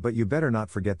out, but you better not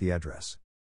forget the address.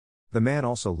 The man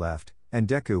also left, and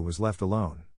Deku was left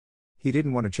alone. He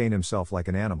didn't want to chain himself like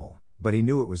an animal, but he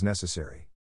knew it was necessary.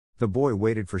 The boy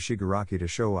waited for Shigaraki to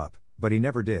show up, but he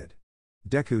never did.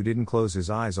 Deku didn't close his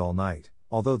eyes all night,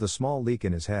 although the small leak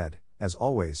in his head, as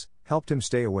always, helped him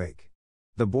stay awake.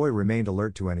 The boy remained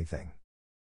alert to anything.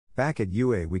 Back at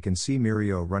UA we can see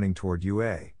Mirio running toward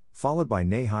UA, followed by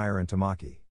Nehire and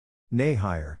Tamaki.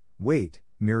 Nehire, wait,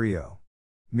 Mirio.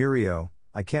 Mirio,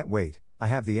 I can't wait, I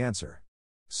have the answer.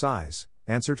 Sighs,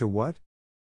 Answer to what?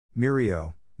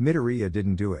 Mirio, Midoriya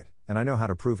didn't do it, and I know how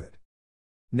to prove it.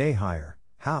 Nay higher,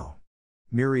 how?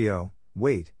 Mirio,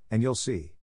 wait, and you'll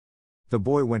see. The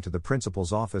boy went to the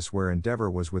principal's office where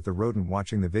Endeavor was with the rodent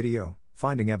watching the video,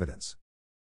 finding evidence.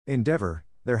 Endeavor,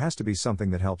 there has to be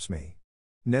something that helps me.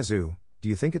 Nezu, do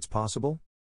you think it's possible?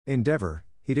 Endeavor,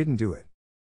 he didn't do it.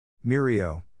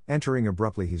 Mirio, entering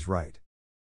abruptly, he's right.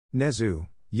 Nezu,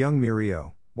 young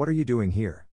Mirio, what are you doing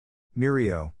here?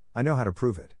 Mirio, I know how to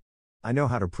prove it. I know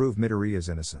how to prove Midoriya's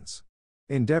innocence.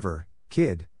 Endeavor,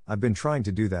 kid, I've been trying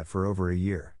to do that for over a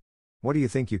year. What do you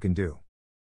think you can do?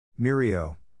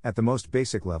 Mirio, at the most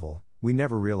basic level, we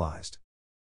never realized.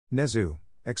 Nezu,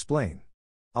 explain.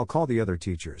 I'll call the other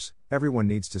teachers, everyone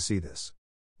needs to see this.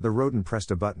 The rodent pressed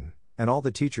a button, and all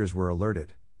the teachers were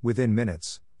alerted. Within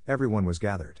minutes, everyone was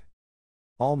gathered.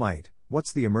 All Might,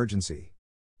 what's the emergency?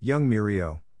 Young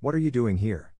Mirio, what are you doing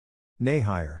here? Nay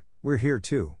higher, we're here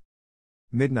too.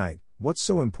 Midnight, what's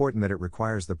so important that it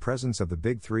requires the presence of the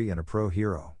big three and a pro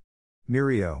hero?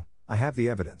 Mirio, I have the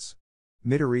evidence.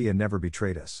 Midoriya never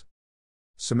betrayed us.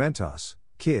 Cementos,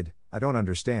 kid, I don't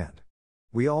understand.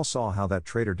 We all saw how that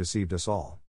traitor deceived us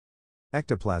all.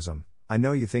 Ectoplasm, I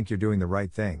know you think you're doing the right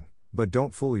thing, but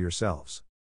don't fool yourselves.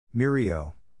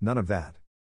 Mirio, none of that.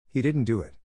 He didn't do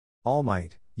it. All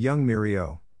Might, young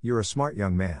Mirio, you're a smart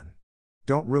young man.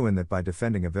 Don't ruin that by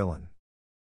defending a villain.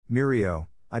 Mirio,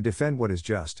 I defend what is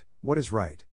just, what is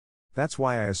right. That's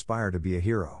why I aspire to be a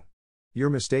hero. You're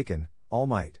mistaken, All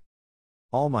Might.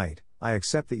 All Might, I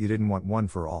accept that you didn't want one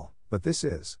for all, but this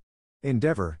is.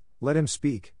 Endeavor, let him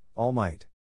speak, All Might.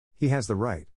 He has the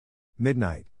right.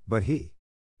 Midnight, but he.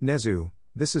 Nezu,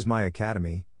 this is my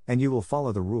academy, and you will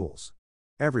follow the rules.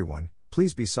 Everyone,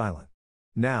 please be silent.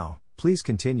 Now, please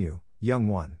continue, young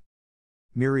one.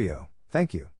 Mirio,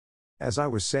 thank you. As I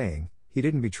was saying, he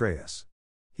didn't betray us.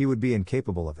 He would be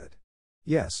incapable of it.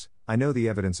 Yes, I know the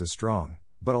evidence is strong,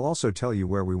 but I'll also tell you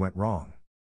where we went wrong.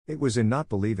 It was in not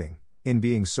believing, in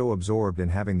being so absorbed in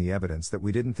having the evidence that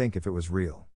we didn't think if it was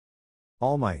real.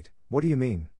 All Might, what do you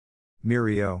mean?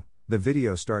 Mirio, the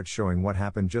video starts showing what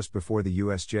happened just before the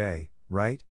USJ,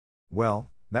 right?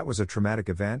 Well, that was a traumatic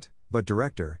event, but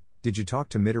director, did you talk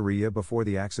to Midoriya before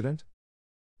the accident?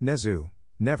 Nezu,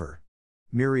 never.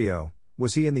 Mirio,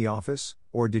 was he in the office,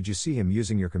 or did you see him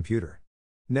using your computer?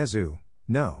 Nezu,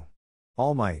 no.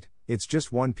 All Might, it's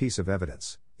just one piece of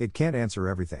evidence, it can't answer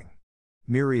everything.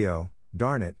 Mirio,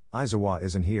 darn it, Aizawa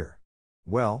isn't here.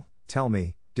 Well, tell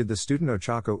me, did the student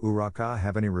Ochako Uraka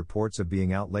have any reports of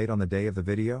being out late on the day of the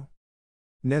video?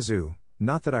 Nezu,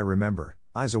 not that I remember,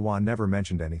 Aizawa never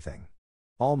mentioned anything.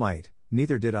 All Might,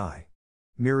 neither did I.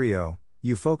 Mirio,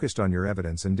 you focused on your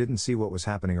evidence and didn't see what was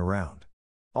happening around.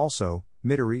 Also,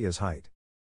 Midoriya's height.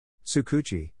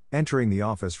 Tsukuchi, entering the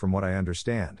office from what I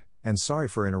understand, and sorry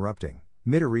for interrupting,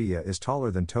 Midoriya is taller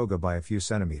than Toga by a few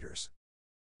centimeters.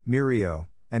 Mirio,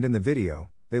 and in the video,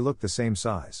 they look the same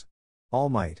size. All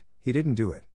Might, he didn't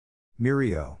do it.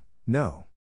 Mirio, no.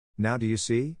 Now do you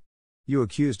see? You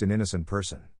accused an innocent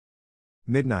person.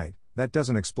 Midnight, that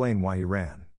doesn't explain why he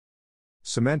ran.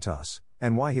 Cementos,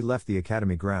 and why he left the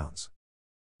academy grounds.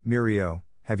 Mirio,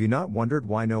 have you not wondered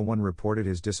why no one reported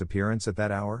his disappearance at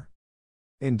that hour?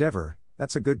 Endeavor,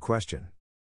 that's a good question.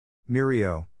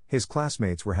 Mirio, his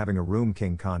classmates were having a Room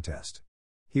King contest.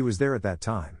 He was there at that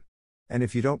time. And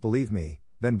if you don't believe me,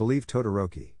 then believe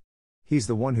Todoroki. He's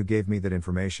the one who gave me that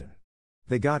information.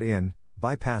 They got in,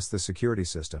 bypassed the security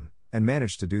system, and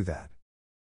managed to do that.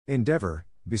 Endeavor,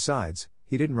 besides,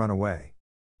 he didn't run away.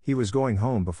 He was going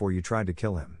home before you tried to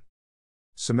kill him.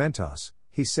 Cementos,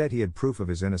 he said he had proof of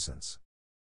his innocence.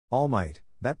 All Might,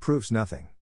 that proves nothing.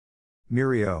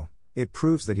 Mirio, it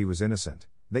proves that he was innocent,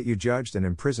 that you judged and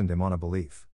imprisoned him on a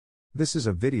belief. This is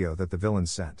a video that the villain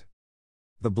sent.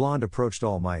 The blonde approached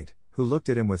All Might, who looked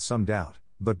at him with some doubt,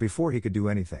 but before he could do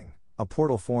anything, a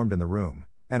portal formed in the room,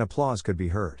 and applause could be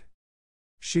heard.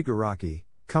 Shigaraki,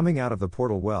 coming out of the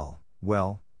portal,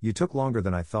 well, you took longer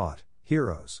than I thought,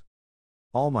 heroes.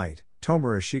 All Might,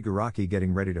 Tomura Shigaraki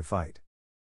getting ready to fight.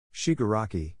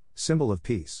 Shigaraki, symbol of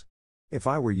peace. If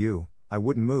I were you, I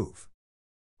wouldn't move.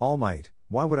 All Might,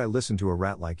 why would I listen to a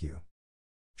rat like you?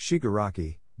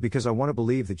 Shigaraki, because I want to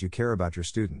believe that you care about your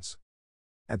students.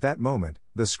 At that moment,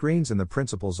 the screens in the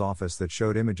principal's office that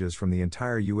showed images from the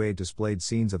entire UA displayed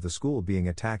scenes of the school being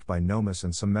attacked by Nomus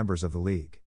and some members of the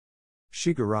League.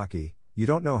 Shigaraki, you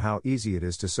don't know how easy it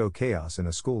is to sow chaos in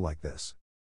a school like this.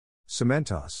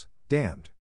 Cementos, damned.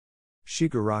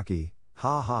 Shigaraki,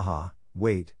 ha ha ha,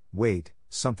 wait,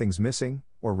 something's missing,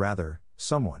 or rather,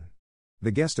 someone.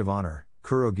 The guest of honor,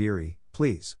 Kurogiri,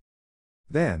 please.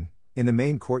 Then, in the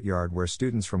main courtyard where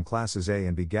students from classes A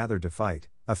and B gathered to fight,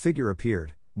 a figure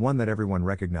appeared, one that everyone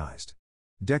recognized.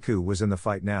 Deku was in the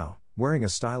fight now, wearing a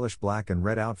stylish black and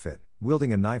red outfit,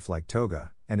 wielding a knife like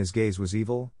toga, and his gaze was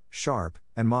evil, sharp,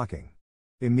 and mocking.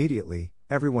 Immediately,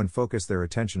 everyone focused their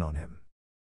attention on him.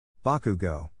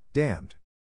 Bakugo, damned.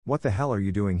 What the hell are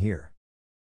you doing here?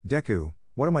 Deku,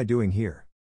 what am I doing here?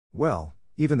 Well,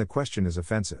 even the question is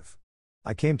offensive.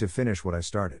 I came to finish what I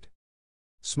started.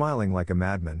 Smiling like a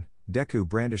madman, Deku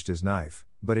brandished his knife,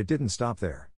 but it didn't stop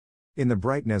there. In the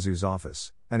bright Nezu's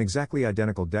office, an exactly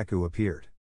identical Deku appeared.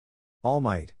 All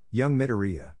Might, young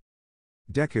Midoriya.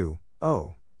 Deku,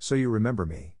 oh, so you remember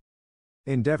me.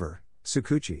 Endeavor,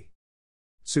 Tsukuchi.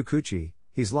 Tsukuchi,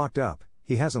 he's locked up,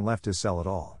 he hasn't left his cell at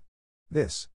all.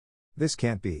 This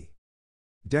can't be.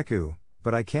 Deku,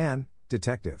 but I can,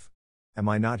 detective. Am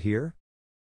I not here?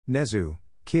 Nezu,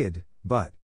 kid,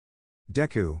 but.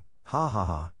 Deku, ha ha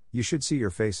ha, you should see your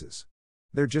faces.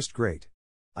 They're just great.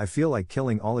 I feel like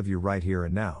killing all of you right here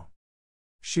and now.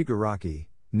 Shigaraki,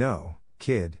 no,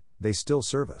 kid, they still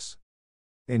serve us.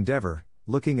 Endeavor,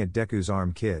 looking at Deku's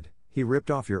arm, kid, he ripped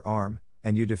off your arm,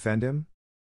 and you defend him?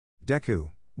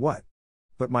 Deku, what?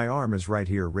 But my arm is right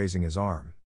here, raising his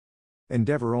arm.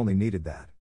 Endeavor only needed that.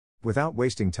 Without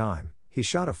wasting time, he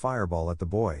shot a fireball at the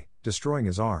boy, destroying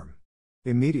his arm.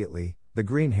 Immediately, the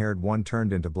green-haired one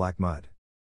turned into black mud.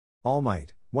 All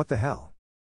Might, what the hell?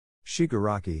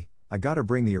 Shigaraki, I gotta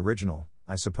bring the original,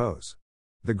 I suppose.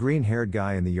 The green-haired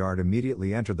guy in the yard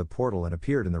immediately entered the portal and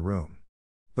appeared in the room.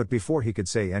 But before he could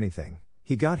say anything,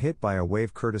 he got hit by a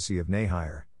wave courtesy of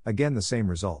Nehire, again the same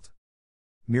result.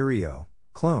 Mirio,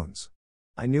 clones.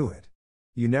 I knew it.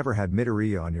 You never had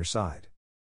Midoriya on your side.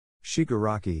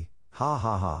 Shigaraki, ha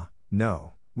ha ha,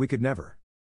 no, we could never.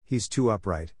 He's too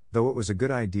upright, though it was a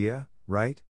good idea,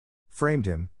 right? Framed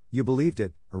him, you believed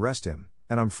it, arrest him,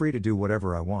 and I'm free to do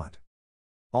whatever I want.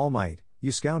 All Might,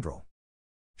 you scoundrel.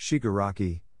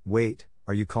 Shigaraki, wait,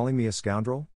 are you calling me a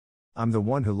scoundrel? I'm the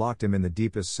one who locked him in the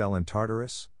deepest cell in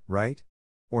Tartarus, right?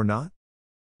 Or not?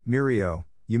 Mirio,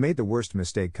 you made the worst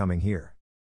mistake coming here.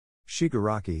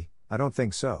 Shigaraki, I don't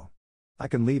think so. I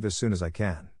can leave as soon as I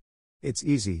can. It's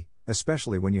easy,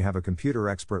 especially when you have a computer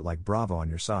expert like Bravo on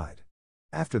your side.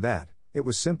 After that, it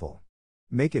was simple.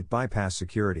 Make it bypass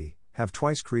security, have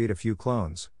Twice create a few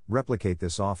clones, replicate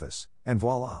this office, and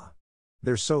voila.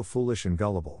 They're so foolish and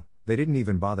gullible, they didn't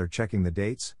even bother checking the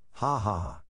dates, ha ha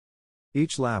ha.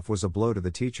 Each laugh was a blow to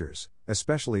the teachers,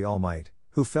 especially All Might,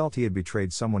 who felt he had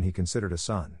betrayed someone he considered a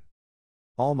son.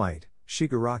 All Might,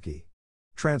 Shigaraki.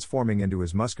 Transforming into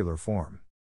his muscular form.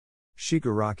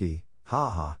 Shigaraki, ha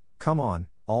ha, come on,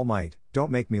 All Might,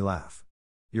 don't make me laugh.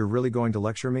 You're really going to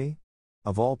lecture me?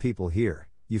 Of all people here,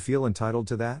 you feel entitled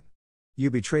to that?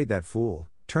 You betrayed that fool,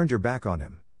 turned your back on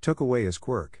him, took away his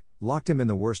quirk, locked him in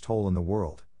the worst hole in the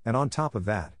world, and on top of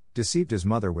that, deceived his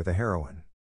mother with a heroine.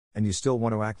 And you still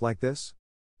want to act like this?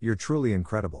 You're truly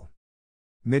incredible.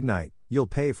 Midnight, you'll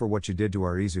pay for what you did to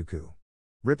our Izuku.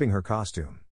 Ripping her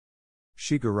costume.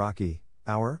 Shigaraki,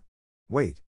 our?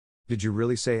 Wait. Did you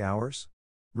really say ours?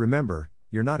 Remember,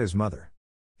 you're not his mother.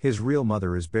 His real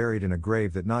mother is buried in a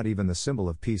grave that not even the symbol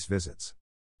of peace visits.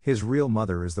 His real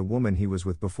mother is the woman he was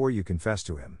with before you confessed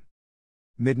to him.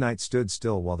 Midnight stood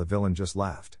still while the villain just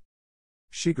laughed.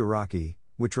 Shigaraki,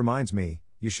 which reminds me,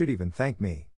 you should even thank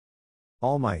me.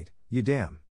 All Might, you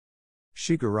damn.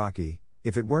 Shigaraki,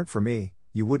 if it weren't for me,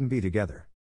 you wouldn't be together.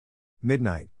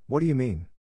 Midnight, what do you mean?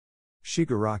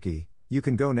 Shigaraki, you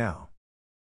can go now.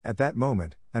 At that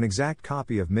moment, an exact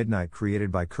copy of Midnight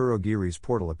created by Kurogiri's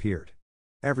portal appeared.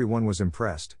 Everyone was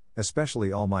impressed,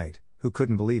 especially All Might, who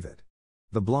couldn't believe it.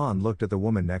 The blonde looked at the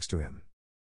woman next to him.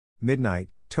 Midnight,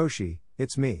 Toshi,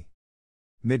 it's me.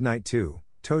 Midnight 2,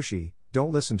 Toshi,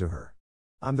 don't listen to her.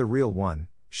 I'm the real one,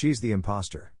 she's the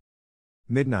imposter.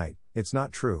 Midnight, it's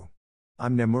not true.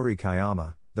 I'm Nemuri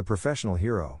Kayama, the professional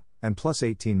hero, and plus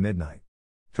 18 Midnight.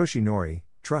 Toshinori,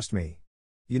 trust me.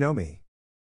 You know me.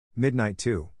 Midnight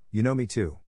 2, you know me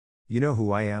too. You know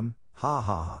who I am, ha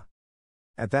ha ha.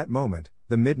 At that moment,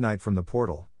 the Midnight from the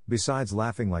portal, besides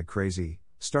laughing like crazy,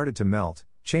 started to melt,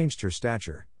 changed her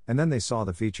stature, and then they saw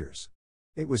the features.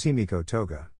 It was Himiko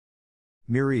Toga.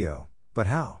 Mirio, but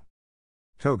how?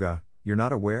 Toga, you're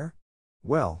not aware?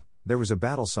 Well, there was a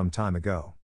battle some time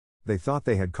ago. They thought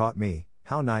they had caught me,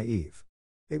 how naive.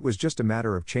 It was just a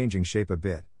matter of changing shape a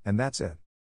bit, and that's it.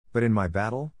 But in my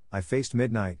battle, I faced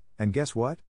Midnight, and guess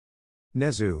what?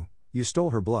 Nezu, you stole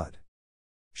her blood.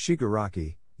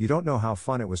 Shigaraki, you don't know how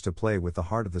fun it was to play with the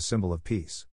heart of the symbol of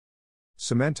peace.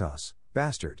 Cementos,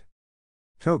 bastard.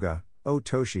 Toga, oh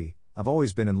Toshi, I've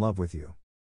always been in love with you.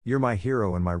 You're my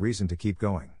hero and my reason to keep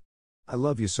going. I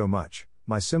love you so much,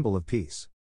 my symbol of peace.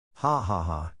 Ha ha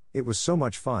ha, it was so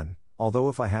much fun, although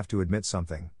if I have to admit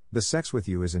something, the sex with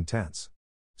you is intense.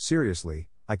 Seriously,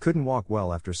 I couldn't walk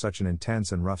well after such an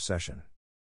intense and rough session.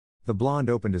 The blonde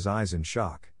opened his eyes in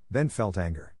shock, then felt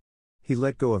anger. He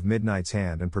let go of Midnight's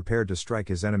hand and prepared to strike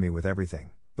his enemy with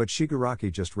everything, but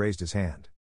Shigaraki just raised his hand.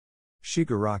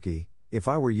 Shigaraki, if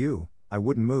I were you, I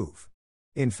wouldn't move.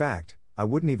 In fact, I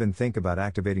wouldn't even think about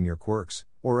activating your quirks,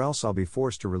 or else I'll be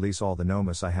forced to release all the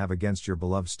nomus I have against your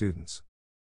beloved students.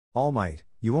 All Might,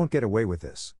 you won't get away with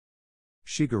this.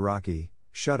 Shigaraki,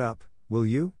 shut up, will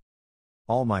you?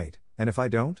 All Might, and if I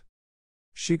don't?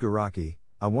 Shigaraki,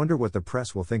 I wonder what the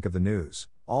press will think of the news.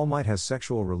 All Might has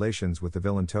sexual relations with the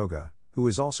villain Toga, who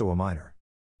is also a minor.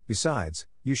 Besides,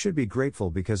 you should be grateful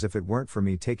because if it weren't for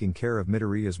me taking care of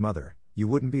Midoriya's mother, you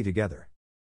wouldn't be together.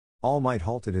 All Might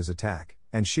halted his attack,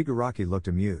 and Shigaraki looked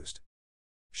amused.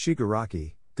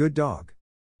 Shigaraki, good dog.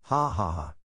 Ha ha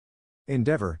ha.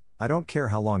 Endeavor, I don't care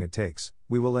how long it takes,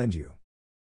 we will end you.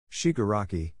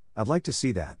 Shigaraki, I'd like to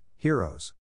see that,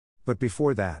 heroes. But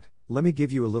before that, let me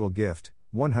give you a little gift,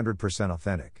 100%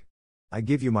 authentic. I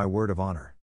give you my word of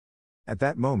honor. At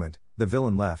that moment, the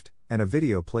villain left, and a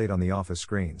video played on the office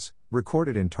screens,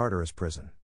 recorded in Tartarus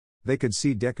prison. They could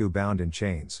see Deku bound in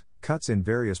chains, cuts in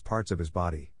various parts of his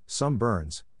body, some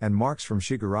burns, and marks from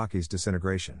Shigaraki's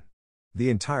disintegration. The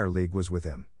entire league was with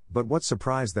him, but what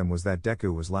surprised them was that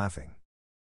Deku was laughing.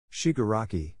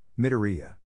 Shigaraki,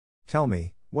 Midoriya. Tell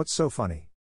me, what's so funny?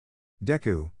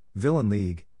 Deku, Villain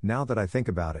League, now that I think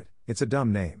about it, it's a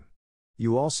dumb name.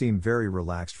 You all seem very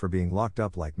relaxed for being locked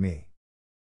up like me.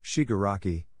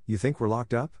 Shigaraki, you think we're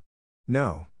locked up?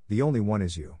 No, the only one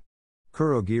is you.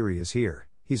 Kurogiri is here,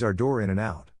 he's our door in and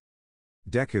out.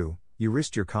 Deku, you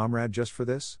risked your comrade just for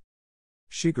this?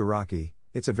 Shigaraki,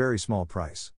 it's a very small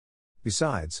price.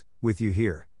 Besides, with you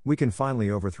here, we can finally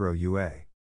overthrow UA.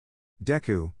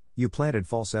 Deku, you planted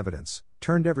false evidence,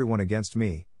 turned everyone against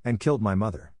me, and killed my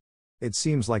mother. It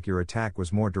seems like your attack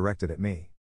was more directed at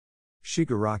me.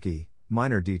 Shigaraki,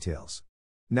 minor details.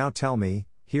 Now tell me,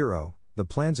 hero, the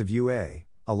plans of UA,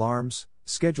 alarms,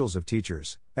 schedules of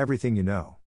teachers, everything you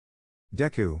know.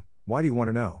 Deku, why do you want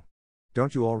to know?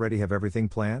 Don't you already have everything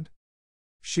planned?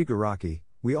 Shigaraki,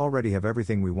 we already have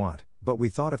everything we want, but we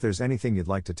thought if there's anything you'd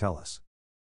like to tell us.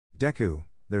 Deku,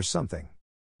 there's something.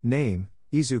 Name,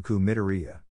 Izuku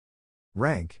Midoriya.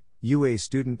 Rank, UA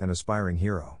student and aspiring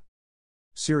hero.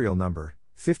 Serial number,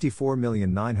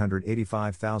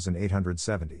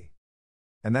 54,985,870.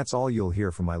 And that's all you'll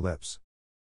hear from my lips.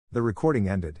 The recording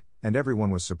ended, and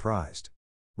everyone was surprised.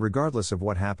 Regardless of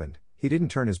what happened, he didn't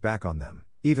turn his back on them,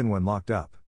 even when locked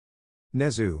up.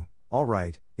 Nezu,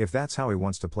 alright, if that's how he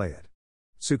wants to play it.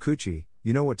 Tsukuchi,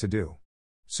 you know what to do.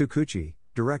 Tsukuchi,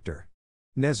 director.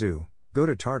 Nezu, go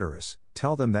to Tartarus,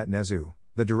 tell them that Nezu,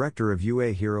 the director of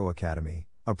UA Hero Academy,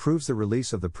 approves the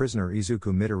release of the prisoner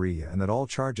Izuku Midoriya and that all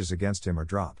charges against him are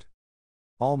dropped.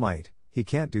 All Might, he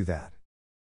can't do that.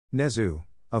 Nezu,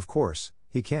 of course,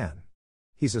 he can.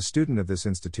 He's a student of this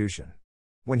institution.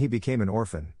 When he became an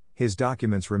orphan, his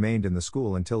documents remained in the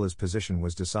school until his position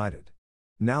was decided.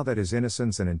 Now that his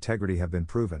innocence and integrity have been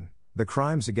proven, the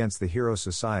crimes against the Hero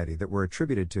Society that were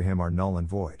attributed to him are null and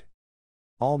void.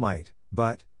 All Might,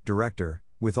 but, director,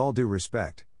 with all due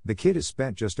respect, the kid has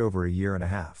spent just over a year and a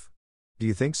half. Do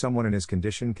you think someone in his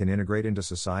condition can integrate into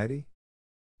society?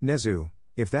 Nezu,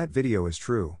 if that video is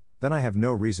true, then I have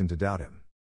no reason to doubt him.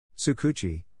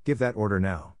 Tsukuchi, give that order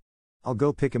now. I'll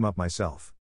go pick him up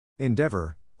myself.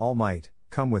 Endeavor, All Might,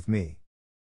 come with me.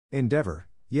 Endeavor,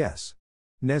 yes.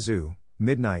 Nezu,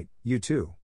 Midnight, you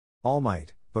too. All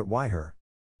Might, but why her?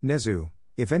 Nezu,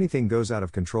 if anything goes out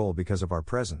of control because of our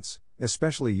presence,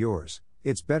 especially yours,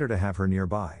 it's better to have her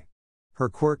nearby. Her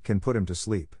quirk can put him to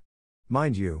sleep.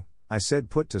 Mind you, I said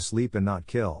put to sleep and not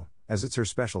kill, as it's her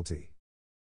specialty.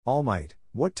 All Might,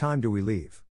 what time do we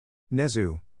leave?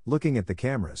 Nezu, looking at the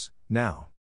cameras, now.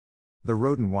 The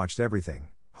rodent watched everything,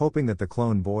 hoping that the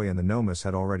clone boy and the Nomus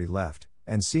had already left,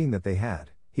 and seeing that they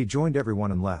had, he joined everyone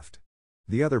and left.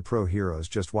 The other pro heroes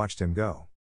just watched him go.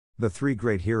 The three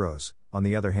great heroes, on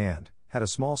the other hand, had a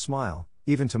small smile,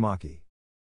 even Tamaki.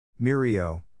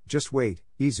 Mirio, just wait,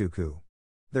 Izuku.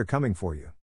 They're coming for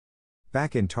you.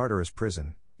 Back in Tartarus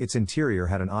prison, its interior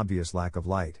had an obvious lack of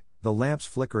light, the lamps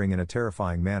flickering in a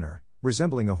terrifying manner,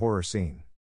 resembling a horror scene.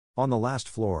 On the last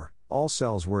floor, all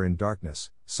cells were in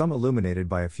darkness, some illuminated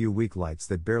by a few weak lights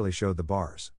that barely showed the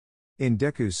bars. In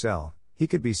Deku's cell, he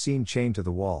could be seen chained to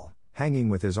the wall, hanging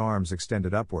with his arms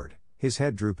extended upward, his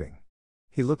head drooping.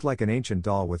 He looked like an ancient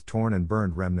doll with torn and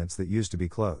burned remnants that used to be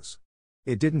clothes.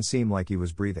 It didn't seem like he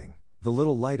was breathing. The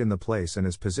little light in the place and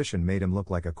his position made him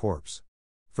look like a corpse.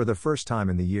 For the first time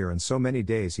in the year and so many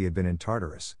days he had been in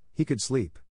Tartarus, he could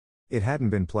sleep. It hadn't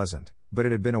been pleasant, but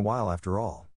it had been a while after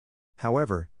all.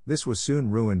 However, this was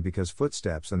soon ruined because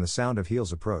footsteps and the sound of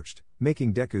heels approached,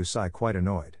 making Deku sigh quite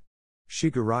annoyed.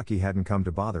 Shigaraki hadn't come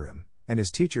to bother him, and his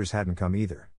teachers hadn't come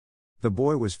either. The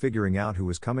boy was figuring out who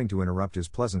was coming to interrupt his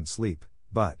pleasant sleep,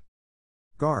 but...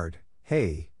 Guard,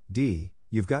 hey, D,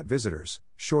 you've got visitors,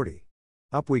 shorty.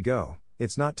 Up we go,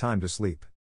 it's not time to sleep.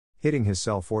 Hitting his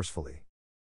cell forcefully.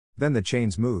 Then the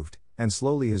chains moved, and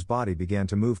slowly his body began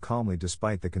to move calmly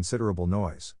despite the considerable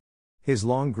noise. His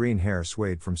long green hair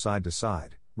swayed from side to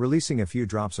side, releasing a few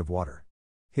drops of water.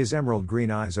 His emerald green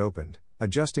eyes opened,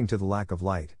 adjusting to the lack of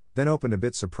light, then opened a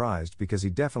bit surprised because he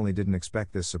definitely didn't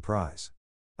expect this surprise.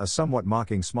 A somewhat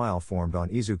mocking smile formed on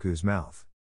Izuku's mouth.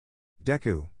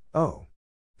 Deku, oh.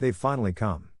 They've finally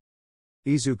come.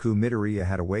 Izuku Midoriya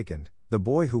had awakened, the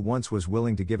boy who once was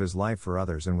willing to give his life for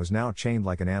others and was now chained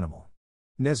like an animal.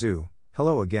 Nezu,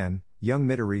 hello again, young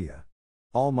Midoriya.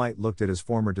 All Might looked at his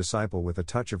former disciple with a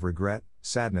touch of regret,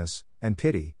 sadness, and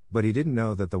pity, but he didn't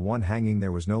know that the one hanging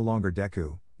there was no longer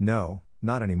Deku, no,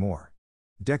 not anymore.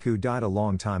 Deku died a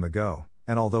long time ago,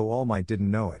 and although All Might didn't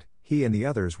know it, he and the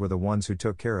others were the ones who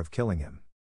took care of killing him.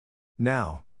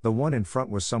 Now, the one in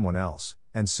front was someone else,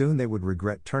 and soon they would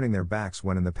regret turning their backs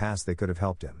when in the past they could have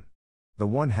helped him. The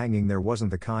one hanging there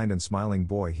wasn't the kind and smiling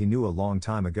boy he knew a long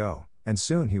time ago, and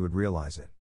soon he would realize it.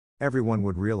 Everyone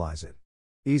would realize it.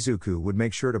 Izuku would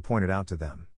make sure to point it out to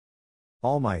them.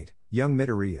 All Might, young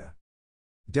Midoriya.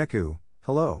 Deku,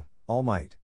 hello, All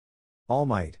Might. All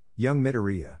Might, young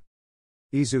Midoriya.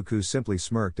 Izuku simply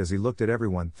smirked as he looked at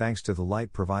everyone thanks to the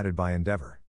light provided by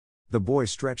Endeavor. The boy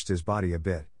stretched his body a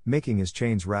bit, making his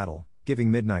chains rattle,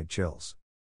 giving midnight chills.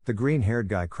 The green-haired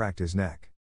guy cracked his neck.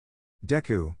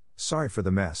 Deku, sorry for the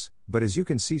mess, but as you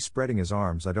can see spreading his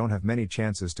arms I don't have many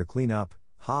chances to clean up,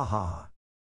 ha ha ha.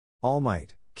 All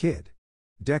Might, kid.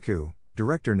 Deku,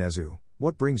 Director Nezu,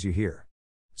 what brings you here?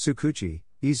 Tsukuchi,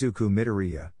 Izuku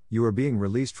Midoriya, you are being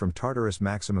released from Tartarus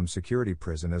Maximum Security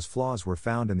Prison as flaws were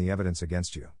found in the evidence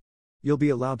against you. You'll be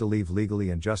allowed to leave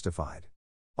legally and justified.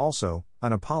 Also,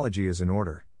 an apology is in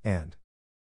order, and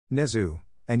Nezu,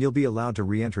 and you'll be allowed to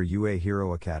re-enter UA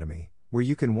Hero Academy, where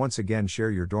you can once again share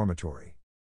your dormitory.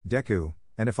 Deku,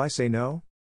 and if I say no?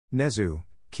 Nezu,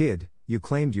 kid, you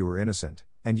claimed you were innocent,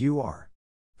 and you are.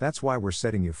 That's why we're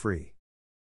setting you free.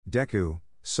 Deku,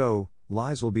 so,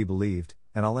 lies will be believed,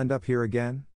 and I'll end up here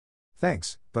again?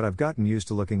 Thanks, but I've gotten used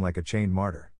to looking like a chained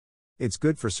martyr. It's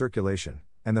good for circulation,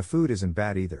 and the food isn't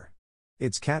bad either.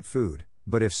 It's cat food,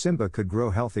 but if Simba could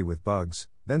grow healthy with bugs,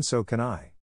 then so can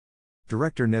I.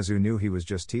 Director Nezu knew he was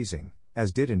just teasing,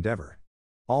 as did Endeavor.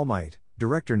 All Might,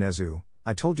 Director Nezu,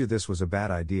 I told you this was a bad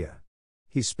idea.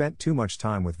 He spent too much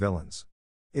time with villains.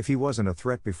 If he wasn't a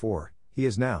threat before, he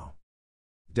is now.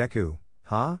 Deku,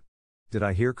 huh? Did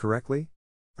I hear correctly?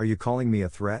 Are you calling me a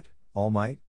threat, All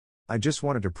Might? I just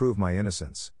wanted to prove my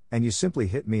innocence, and you simply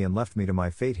hit me and left me to my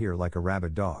fate here like a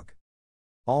rabid dog.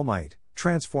 All Might,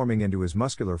 transforming into his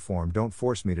muscular form, don't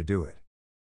force me to do it.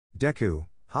 Deku,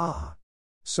 ha.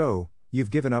 So, you've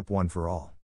given up one for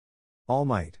all. All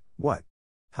Might, what?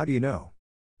 How do you know?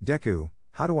 Deku,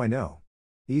 how do I know?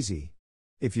 Easy.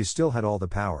 If you still had all the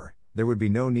power, there would be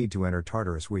no need to enter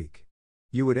Tartarus weak.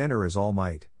 You would enter as All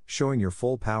Might, showing your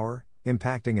full power,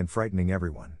 impacting and frightening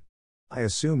everyone. I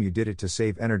assume you did it to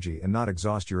save energy and not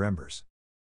exhaust your embers.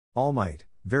 All Might,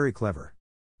 very clever.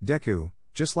 Deku,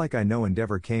 just like I know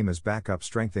Endeavor came as backup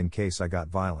strength in case I got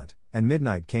violent, and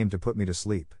Midnight came to put me to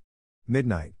sleep.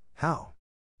 Midnight, how?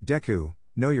 Deku,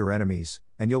 know your enemies,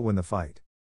 and you'll win the fight.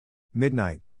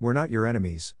 Midnight, we're not your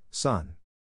enemies, son.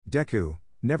 Deku,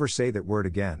 never say that word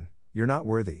again, you're not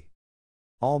worthy.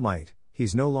 All Might,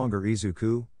 he's no longer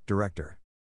Izuku, Director.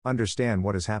 Understand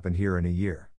what has happened here in a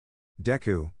year.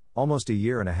 Deku, almost a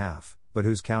year and a half, but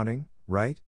who's counting,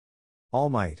 right? All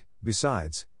Might,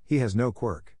 besides, he has no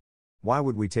quirk. Why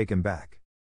would we take him back?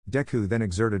 Deku then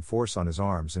exerted force on his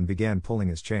arms and began pulling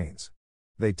his chains.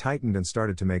 They tightened and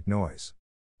started to make noise.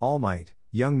 All Might,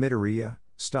 young Midoriya,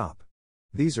 stop.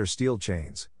 These are steel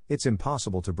chains, it's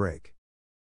impossible to break.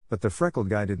 But the freckled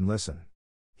guy didn't listen.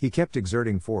 He kept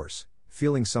exerting force,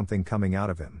 feeling something coming out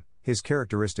of him, his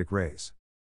characteristic rays.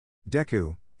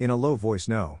 Deku, in a low voice,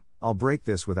 no, I'll break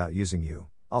this without using you,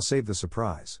 I'll save the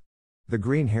surprise. The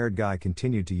green-haired guy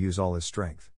continued to use all his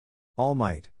strength. All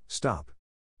Might, stop.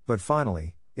 But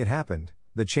finally, it happened,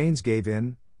 the chains gave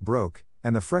in, broke,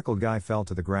 and the freckled guy fell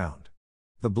to the ground.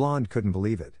 The blonde couldn't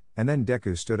believe it, and then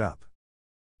Deku stood up.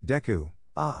 Deku,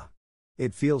 ah.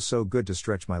 It feels so good to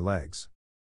stretch my legs.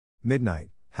 Midnight,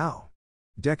 how?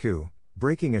 Deku,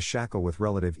 breaking a shackle with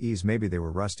relative ease. Maybe they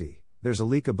were rusty, there's a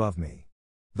leak above me.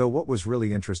 Though what was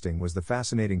really interesting was the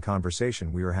fascinating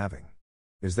conversation we were having.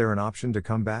 Is there an option to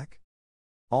come back?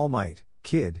 All Might,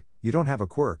 kid, you don't have a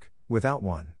quirk, without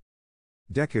one.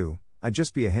 Deku, I'd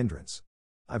just be a hindrance.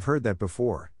 I've heard that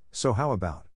before, so how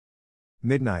about?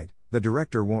 Midnight, the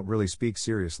director won't really speak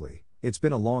seriously, it's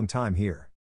been a long time here.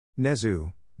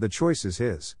 Nezu, the choice is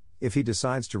his, if he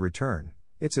decides to return,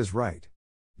 it's his right.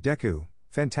 Deku,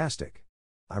 fantastic.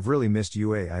 I've really missed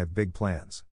UA, I have big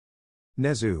plans.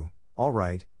 Nezu,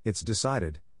 alright, it's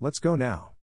decided, let's go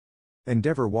now.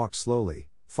 Endeavor walked slowly,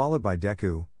 followed by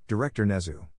Deku, Director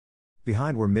Nezu.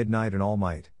 Behind were Midnight and All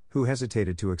Might, who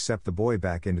hesitated to accept the boy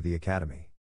back into the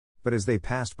academy. But as they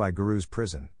passed by Guru's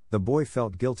prison, the boy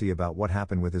felt guilty about what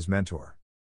happened with his mentor.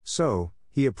 So,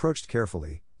 he approached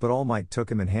carefully, but All Might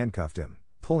took him and handcuffed him,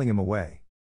 pulling him away.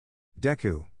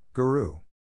 Deku,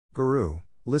 Guru,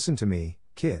 listen to me,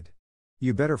 kid.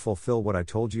 You better fulfill what I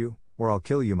told you, or I'll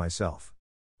kill you myself.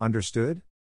 Understood?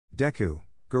 Deku,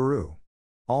 Guru.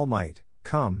 All Might,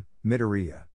 come,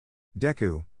 Midoriya.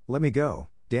 Deku, let me go,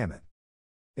 damn it.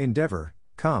 Endeavor,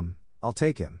 come, I'll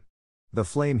take him. The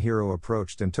flame hero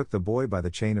approached and took the boy by the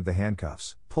chain of the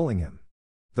handcuffs, pulling him.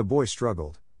 The boy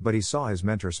struggled, but he saw his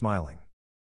mentor smiling.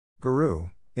 Guru,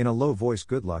 in a low voice,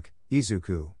 good luck,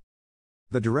 Izuku.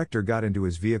 The director got into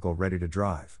his vehicle ready to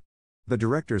drive. The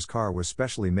director's car was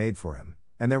specially made for him,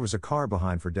 and there was a car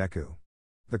behind for Deku.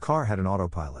 The car had an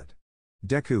autopilot.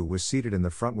 Deku was seated in the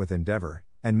front with Endeavor,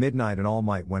 and Midnight and All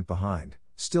Might went behind,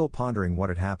 still pondering what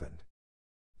had happened.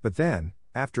 But then,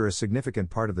 after a significant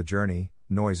part of the journey,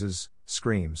 noises,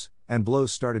 screams, and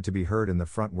blows started to be heard in the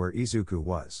front where Izuku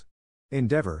was.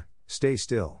 Endeavor, stay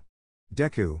still.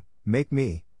 Deku, make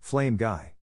me, flame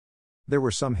guy. There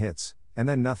were some hits, and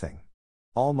then nothing.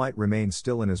 All Might remained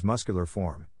still in his muscular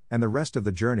form, and the rest of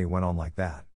the journey went on like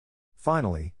that.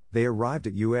 Finally, they arrived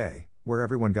at UA, where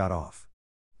everyone got off.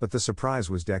 But the surprise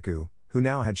was Deku, who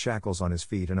now had shackles on his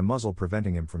feet and a muzzle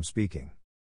preventing him from speaking.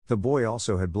 The boy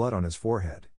also had blood on his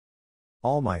forehead.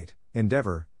 All Might,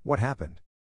 Endeavor, what happened?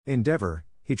 Endeavor,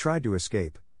 he tried to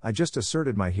escape, I just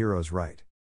asserted my hero's right.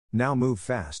 Now move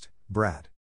fast, brat.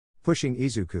 Pushing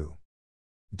Izuku.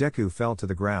 Deku fell to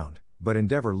the ground, but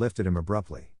Endeavor lifted him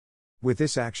abruptly. With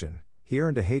this action, he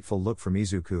earned a hateful look from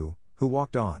Izuku, who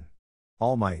walked on.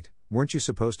 All Might, weren't you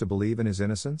supposed to believe in his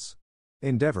innocence?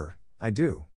 Endeavor, I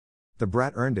do. The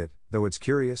brat earned it, though it's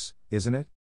curious, isn't it?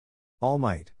 All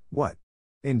Might, what?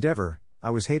 Endeavor, I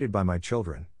was hated by my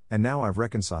children, and now I've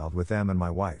reconciled with them and my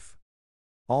wife.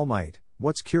 All Might,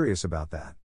 what's curious about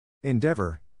that?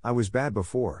 Endeavor, I was bad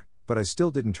before, but I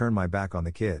still didn't turn my back on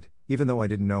the kid, even though I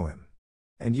didn't know him.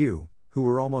 And you, who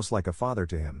were almost like a father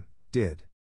to him, did.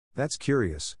 That's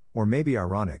curious, or maybe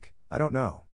ironic, I don't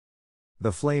know.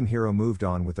 The flame hero moved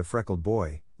on with the freckled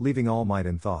boy, leaving All Might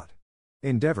in thought.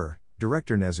 Endeavor,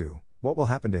 Director Nezu, what will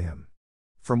happen to him?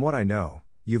 From what I know,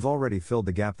 you've already filled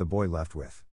the gap the boy left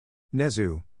with.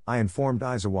 Nezu, I informed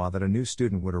Aizawa that a new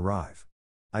student would arrive.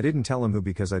 I didn't tell him who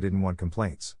because I didn't want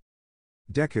complaints.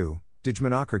 Deku,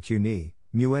 Dijmanakar Q ni,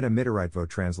 Muena Midoritevo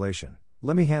translation.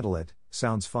 Let me handle it,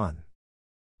 sounds fun.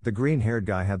 The green-haired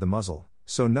guy had the muzzle,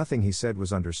 so nothing he said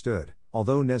was understood,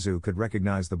 although Nezu could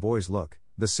recognize the boy's look,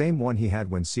 the same one he had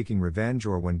when seeking revenge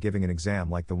or when giving an exam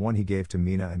like the one he gave to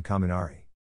Mina and Kaminari.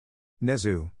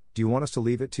 Nezu, do you want us to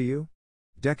leave it to you?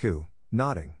 Deku,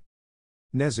 nodding.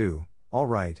 Nezu, all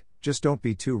right, just don't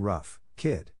be too rough,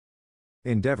 kid.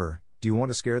 Endeavor, do you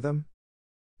want to scare them?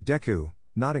 Deku,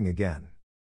 nodding again.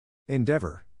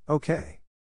 Endeavor, okay.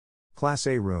 Class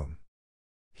A room.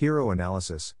 Hero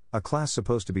Analysis, a class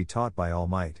supposed to be taught by All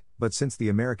Might, but since the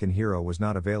American hero was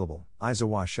not available,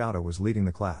 Aizawa Shouta was leading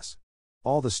the class.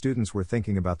 All the students were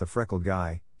thinking about the freckled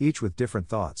guy, each with different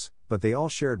thoughts, but they all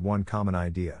shared one common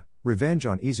idea: revenge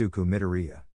on Izuku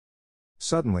Midoriya.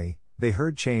 Suddenly, they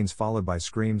heard chains followed by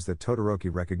screams that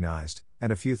Todoroki recognized,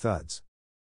 and a few thuds.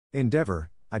 Endeavor,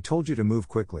 I told you to move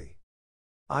quickly.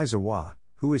 Aizawa,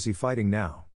 who is he fighting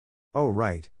now? Oh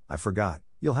right, I forgot,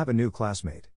 you'll have a new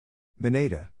classmate.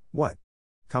 Mineta, what?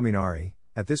 Kaminari,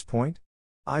 at this point?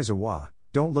 Aizawa,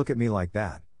 don't look at me like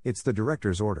that, it's the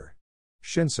director's order.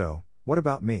 Shinso, what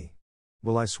about me?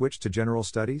 Will I switch to general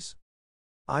studies?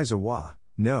 Aizawa,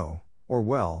 no, or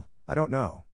well, I don't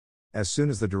know. As soon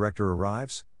as the director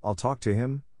arrives, I'll talk to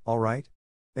him, alright?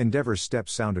 Endeavor's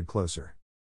steps sounded closer.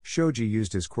 Shoji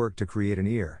used his quirk to create an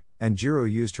ear, and Jiro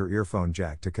used her earphone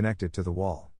jack to connect it to the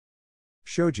wall.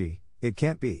 Shoji, it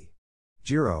can't be.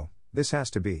 Jiro, this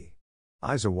has to be.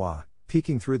 Aizawa,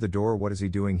 peeking through the door, what is he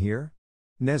doing here?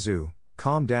 Nezu,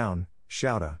 calm down,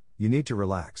 Shouta, you need to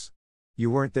relax.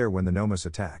 You weren't there when the Nomus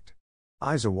attacked.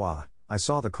 Aizawa, I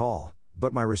saw the call,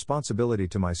 but my responsibility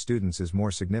to my students is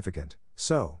more significant,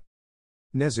 so.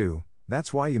 Nezu,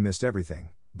 that's why you missed everything,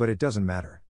 but it doesn't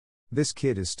matter. This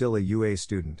kid is still a UA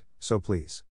student, so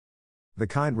please. The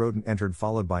kind rodent entered,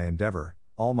 followed by Endeavor,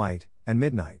 All Might, and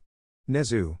Midnight.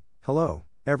 Nezu, hello,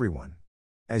 everyone.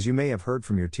 As you may have heard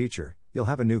from your teacher, you'll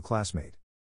have a new classmate.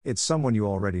 It's someone you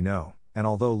already know, and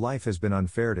although life has been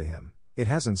unfair to him, it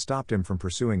hasn't stopped him from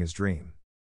pursuing his dream.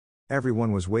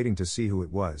 Everyone was waiting to see who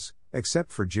it was,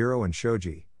 except for Jiro and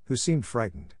Shoji, who seemed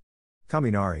frightened.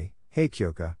 Kaminari, hey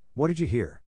Kyoka, what did you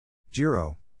hear?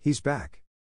 Jiro, he's back.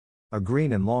 A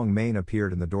green and long mane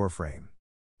appeared in the doorframe.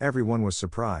 Everyone was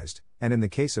surprised, and in the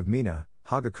case of Mina,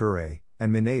 Hagakure,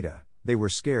 and Mineta, they were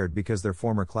scared because their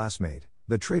former classmate,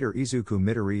 the traitor Izuku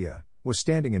Midoriya, was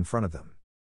standing in front of them.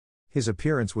 His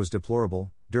appearance was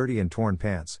deplorable, dirty and torn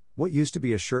pants, what used to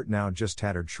be a shirt now just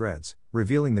tattered shreds,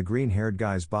 revealing the green-haired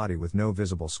guy's body with no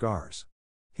visible scars.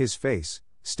 His face,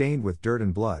 stained with dirt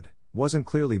and blood, wasn't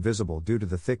clearly visible due to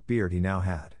the thick beard he now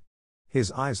had. His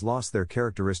eyes lost their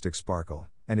characteristic sparkle,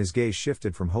 and his gaze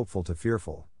shifted from hopeful to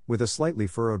fearful, with a slightly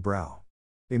furrowed brow.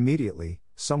 Immediately,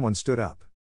 someone stood up.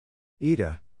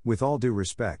 Ida, with all due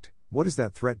respect, what is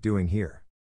that threat doing here?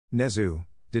 Nezu,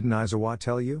 didn't Aizawa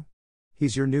tell you?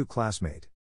 He's your new classmate.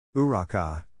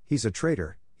 Uraka, he's a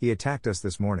traitor, he attacked us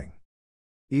this morning.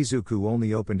 Izuku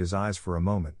only opened his eyes for a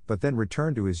moment but then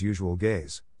returned to his usual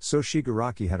gaze, so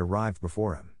Shigaraki had arrived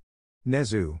before him.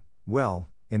 Nezu, well,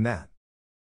 in that.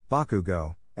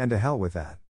 Bakugo, and to hell with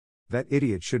that. That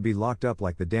idiot should be locked up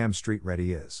like the damn street rat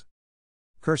he is.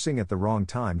 Cursing at the wrong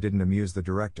time didn't amuse the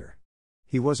director.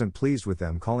 He wasn't pleased with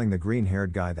them calling the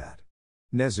green-haired guy that.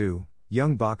 Nezu,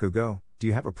 young Bakugo, do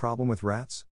you have a problem with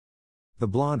rats? The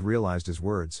blonde realized his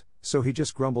words, so he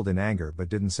just grumbled in anger but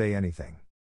didn't say anything.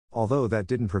 Although that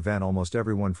didn't prevent almost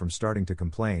everyone from starting to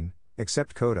complain,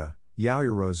 except Kota,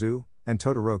 Yaoyorozu, and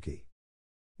Todoroki.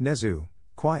 Nezu,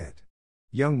 quiet.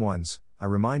 Young ones, I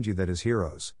remind you that as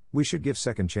heroes, we should give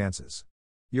second chances.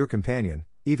 Your companion,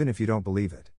 even if you don't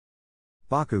believe it.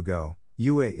 Bakugo,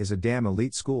 UA is a damn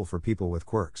elite school for people with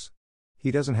quirks. He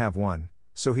doesn't have one,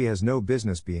 so he has no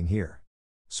business being here.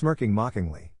 Smirking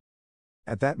mockingly.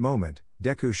 At that moment,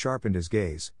 Deku sharpened his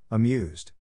gaze,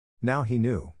 amused. Now he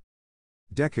knew.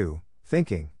 Deku,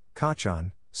 thinking,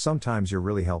 Kachan, sometimes you're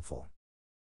really helpful.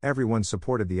 Everyone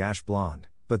supported the ash blonde,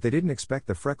 but they didn't expect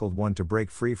the freckled one to break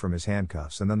free from his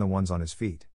handcuffs and then the ones on his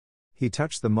feet. He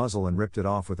touched the muzzle and ripped it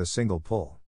off with a single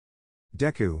pull.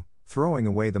 Deku, throwing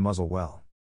away the muzzle well.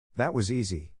 That was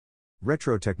easy.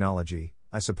 Retro technology,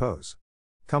 I suppose.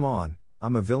 Come on,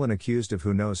 I'm a villain accused of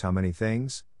who knows how many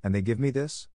things, and they give me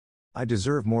this? I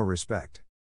deserve more respect.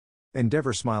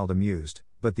 Endeavor smiled amused,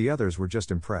 but the others were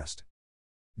just impressed.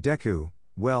 Deku,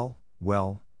 well,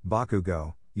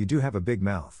 Bakugo, you do have a big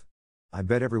mouth. I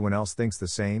bet everyone else thinks the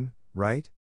same, right?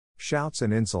 Shouts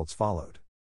and insults followed.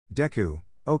 Deku,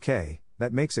 okay,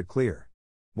 that makes it clear.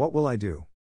 What will I do?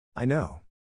 I know.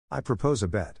 I propose a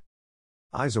bet.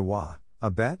 Aizawa, a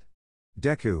bet?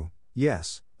 Deku,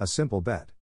 yes, a simple bet.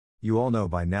 You all know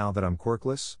by now that I'm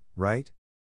quirkless, right?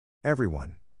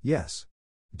 Everyone, yes.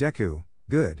 Deku,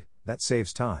 good, that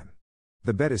saves time.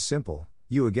 The bet is simple,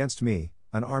 you against me,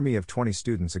 an army of 20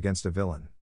 students against a villain.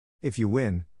 If you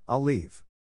win, I'll leave.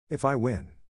 If I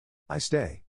win, I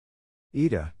stay.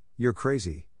 Ida, you're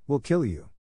crazy, we'll kill you.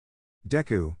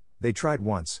 Deku, they tried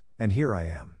once, and here I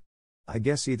am. I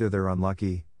guess either they're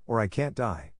unlucky, or I can't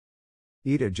die.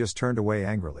 Ida just turned away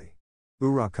angrily.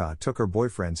 Uraka took her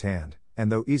boyfriend's hand,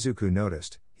 and though Izuku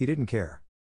noticed, he didn't care.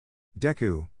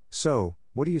 Deku, so,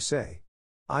 what do you say?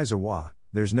 Aizawa,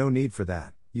 there's no need for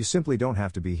that, you simply don't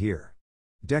have to be here.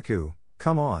 Deku,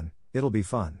 come on, it'll be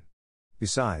fun.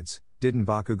 Besides, didn't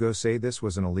Bakugo say this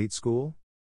was an elite school?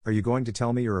 Are you going to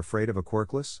tell me you're afraid of a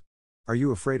quirkless? Are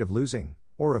you afraid of losing,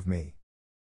 or of me?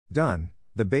 Done,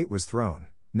 the bait was thrown,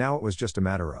 now it was just a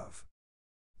matter of.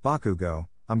 Bakugo,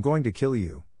 I'm going to kill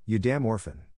you, you damn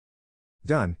orphan.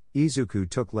 Done, Izuku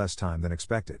took less time than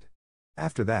expected.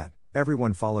 After that,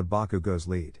 everyone followed Bakugo's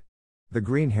lead. The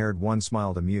green-haired one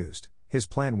smiled amused, his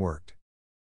plan worked.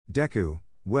 Deku,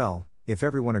 well, if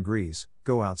everyone agrees,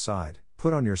 go outside,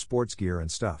 put on your sports gear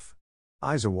and stuff.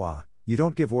 Aizawa, you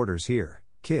don't give orders here,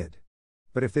 kid.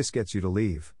 But if this gets you to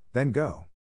leave, then go.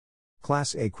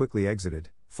 Class A quickly exited,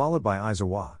 followed by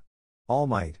Aizawa. All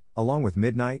Might, along with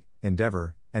Midnight,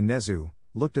 Endeavor, and Nezu,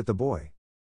 looked at the boy.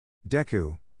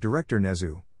 Deku, Director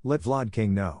Nezu, let Vlad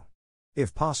King know.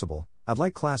 If possible, I'd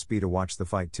like Class B to watch the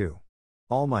fight too.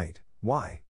 All Might,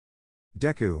 why?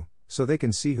 Deku, so they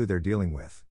can see who they're dealing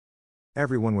with.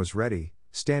 Everyone was ready,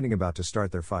 standing about to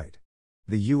start their fight.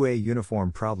 The UA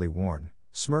uniform proudly worn,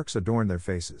 smirks adorned their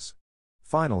faces.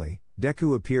 Finally,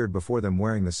 Deku appeared before them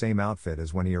wearing the same outfit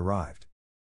as when he arrived.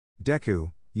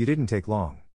 Deku, you didn't take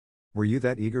long. Were you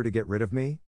that eager to get rid of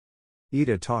me?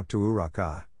 Ida talked to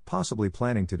Uraka, possibly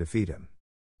planning to defeat him.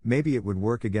 Maybe it would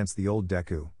work against the old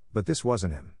Deku, but this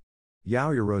wasn't him.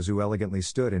 Yaoyorozu elegantly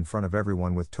stood in front of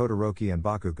everyone with Todoroki and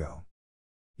Bakugo.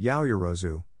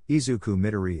 Yaoyorozu, Izuku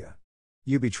Midoriya.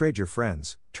 You betrayed your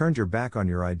friends, turned your back on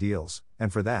your ideals,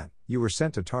 and for that, you were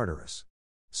sent to Tartarus.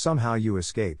 Somehow you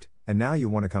escaped, and now you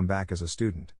want to come back as a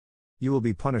student. You will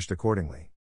be punished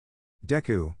accordingly.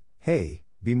 Deku, hey,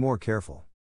 be more careful.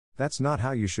 That's not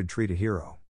how you should treat a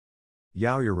hero.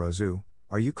 Yaoyorozu,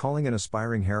 are you calling an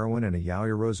aspiring heroine and a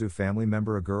Yaoyorozu family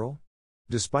member a girl?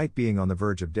 Despite being on the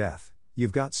verge of death,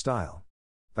 you've got style.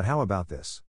 But how about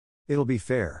this? It'll be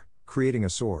fair, creating a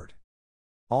sword.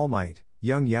 All Might,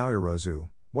 young Yaoyorozu,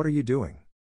 what are you doing?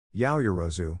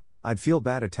 Yaoyorozu, I'd feel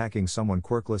bad attacking someone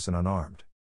quirkless and unarmed.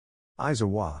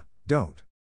 Aizawa, don't.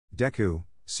 Deku,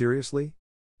 seriously?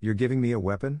 You're giving me a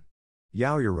weapon?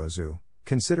 Yaoyorozu,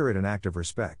 consider it an act of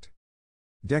respect.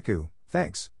 Deku,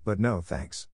 thanks, but no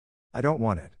thanks. I don't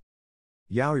want it.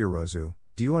 Yaoyorozu,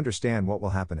 do you understand what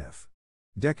will happen if?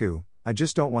 Deku, I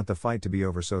just don't want the fight to be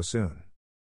over so soon.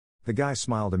 The guy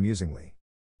smiled amusingly.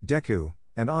 Deku,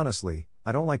 and honestly,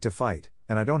 I don't like to fight,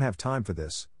 and I don't have time for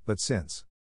this, but since.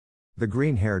 The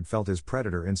green-haired felt his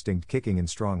predator instinct kicking in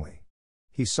strongly.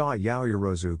 He saw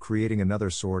Yaoyorozu creating another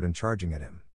sword and charging at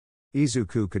him.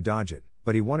 Izuku could dodge it,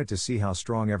 but he wanted to see how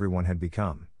strong everyone had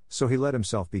become, so he let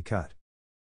himself be cut.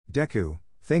 Deku,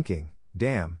 thinking,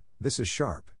 damn, this is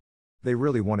sharp. They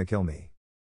really want to kill me.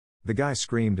 The guy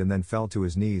screamed and then fell to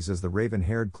his knees as the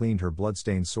raven-haired cleaned her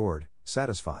blood-stained sword,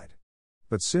 satisfied.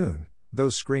 But soon,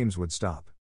 those screams would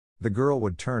stop. The girl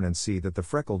would turn and see that the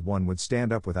freckled one would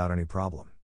stand up without any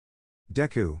problem.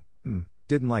 Deku,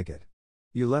 didn't like it.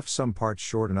 You left some parts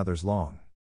short and others long.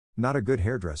 Not a good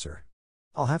hairdresser.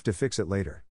 I'll have to fix it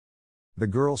later. The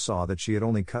girl saw that she had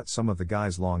only cut some of the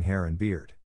guy's long hair and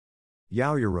beard.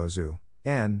 Yaoyorozu,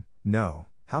 no,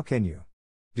 how can you?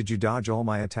 Did you dodge all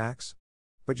my attacks?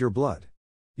 But your blood.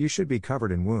 You should be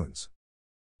covered in wounds.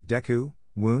 Deku,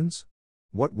 wounds?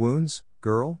 What wounds,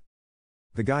 girl?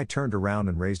 The guy turned around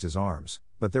and raised his arms,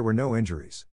 but there were no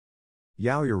injuries.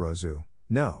 Yaoyorozu,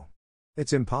 no.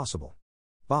 It's impossible.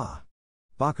 Bah.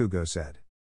 Bakugo said.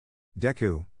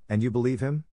 Deku, and you believe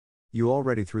him? You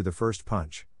already threw the first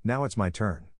punch, now it's my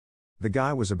turn. The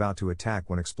guy was about to attack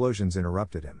when explosions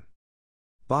interrupted him.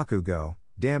 Bakugo,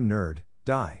 damn nerd,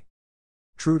 die.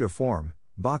 True to form,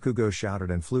 Bakugo shouted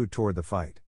and flew toward the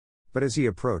fight. But as he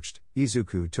approached,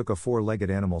 Izuku took a four-legged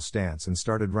animal stance and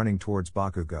started running towards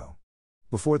Bakugo.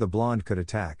 Before the blonde could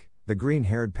attack, the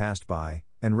green-haired passed by,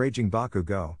 enraging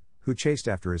Bakugo, who chased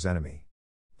after his enemy.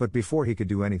 But before he could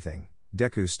do anything,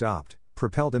 Deku stopped,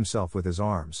 propelled himself with his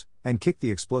arms, and kicked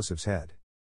the explosive's head.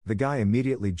 The guy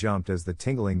immediately jumped as the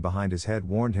tingling behind his head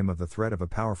warned him of the threat of a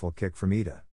powerful kick from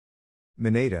Ida.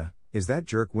 Mineta, is that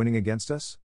jerk winning against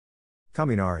us?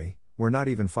 Kaminari, we're not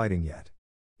even fighting yet.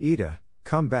 Ida,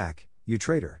 come back, you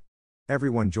traitor.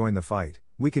 Everyone join the fight,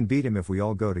 we can beat him if we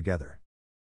all go together.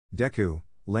 Deku,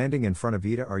 landing in front of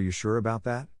Ida, are you sure about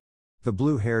that? The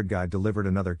blue-haired guy delivered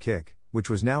another kick, which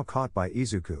was now caught by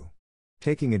Izuku.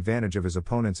 Taking advantage of his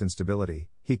opponent's instability,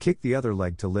 he kicked the other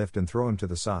leg to lift and throw him to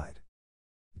the side.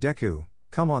 Deku,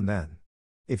 come on then.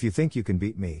 If you think you can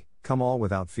beat me, come all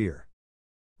without fear.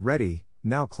 Ready,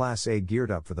 now Class A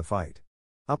geared up for the fight.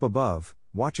 Up above,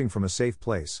 watching from a safe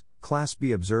place, Class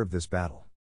B observed this battle.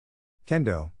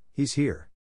 Kendo, he's here.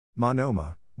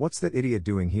 Monoma, what's that idiot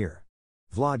doing here?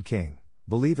 Vlad King,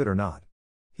 believe it or not.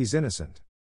 He's innocent.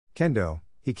 Kendo,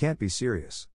 he can't be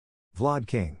serious. Vlad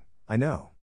King, I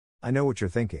know what you're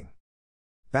thinking.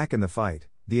 Back in the fight,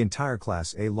 the entire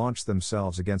Class A launched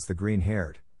themselves against the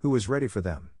green-haired, who was ready for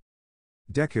them.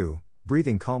 Deku,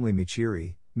 breathing calmly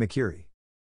Mikiri.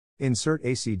 Insert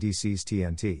AC/DC's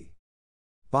TNT.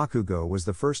 Bakugo was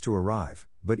the first to arrive,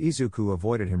 but Izuku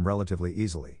avoided him relatively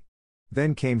easily.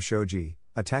 Then came Shoji,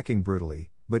 attacking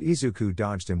brutally, but Izuku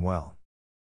dodged him well.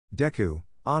 Deku,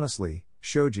 honestly,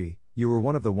 Shoji, you were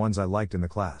one of the ones I liked in the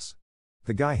class.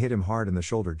 The guy hit him hard in the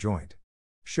shoulder joint.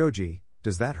 Shoji,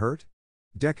 does that hurt?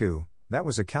 Deku, that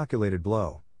was a calculated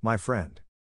blow, my friend.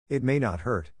 It may not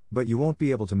hurt, but you won't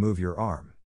be able to move your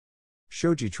arm.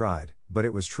 Shoji tried, but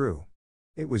it was true.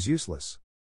 It was useless.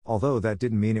 Although that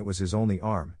didn't mean it was his only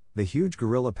arm, the huge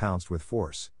gorilla pounced with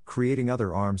force, creating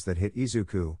other arms that hit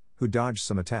Izuku, who dodged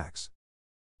some attacks.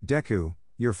 Deku,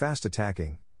 you're fast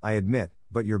attacking, I admit,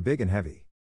 but you're big and heavy.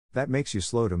 That makes you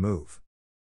slow to move.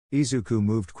 Izuku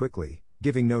moved quickly,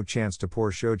 giving no chance to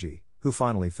poor Shoji, who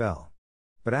finally fell.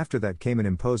 But after that came an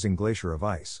imposing glacier of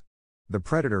ice. The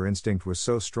predator instinct was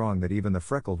so strong that even the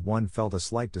freckled one felt a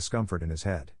slight discomfort in his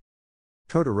head.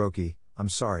 Todoroki, I'm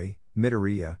sorry,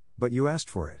 Midoriya, but you asked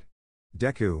for it.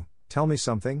 Deku, Tell me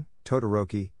something,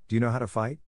 Todoroki, do you know how to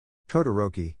fight?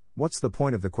 Todoroki, what's the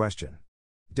point of the question?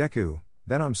 Deku,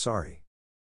 then I'm sorry.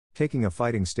 Taking a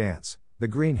fighting stance, the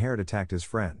green-haired attacked his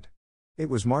friend. It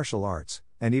was martial arts,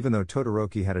 and even though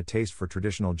Todoroki had a taste for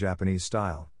traditional Japanese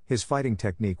style, his fighting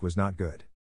technique was not good.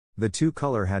 The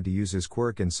two-color had to use his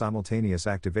quirk in simultaneous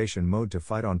activation mode to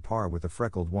fight on par with the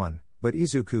freckled one, but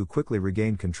Izuku quickly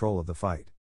regained control of the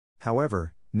fight.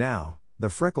 However, now, the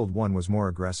freckled one was more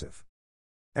aggressive.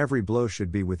 Every blow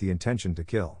should be with the intention to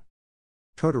kill.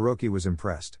 Todoroki was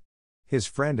impressed. His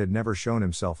friend had never shown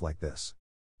himself like this.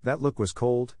 That look was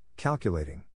cold,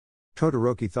 calculating.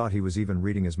 Todoroki thought he was even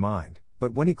reading his mind,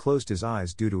 but when he closed his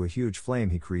eyes due to a huge flame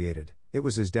he created, it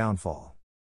was his downfall.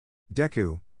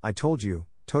 Deku, I told you,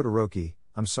 Todoroki,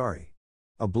 I'm sorry.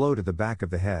 A blow to the back of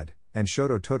the head, and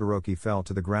Shoto Todoroki fell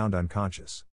to the ground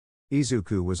unconscious.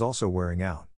 Izuku was also wearing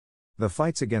out. The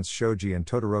fights against Shoji and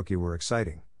Todoroki were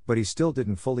exciting, but he still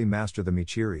didn't fully master the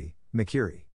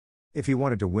Mikiri. If he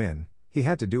wanted to win, he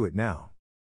had to do it now.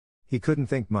 He couldn't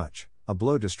think much, a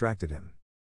blow distracted him.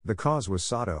 The cause was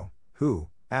Sato, who,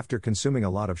 after consuming a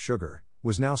lot of sugar,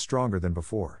 was now stronger than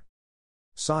before.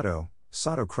 Sato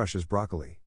crushes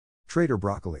broccoli. Traitor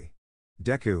broccoli.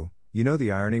 Deku, you know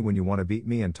the irony when you want to beat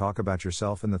me and talk about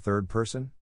yourself in the third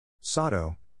person?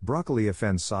 Sato, broccoli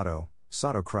offends Sato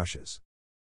crushes.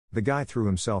 The guy threw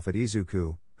himself at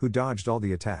Izuku, who dodged all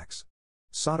the attacks.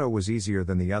 Sato was easier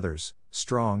than the others,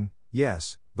 strong,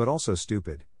 yes, but also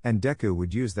stupid, and Deku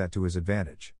would use that to his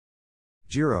advantage.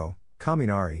 Jiro,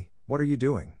 Kaminari, what are you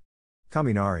doing?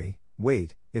 Kaminari,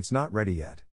 wait, it's not ready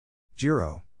yet.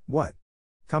 Jiro, what?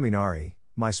 Kaminari,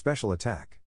 my special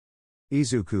attack.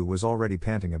 Izuku was already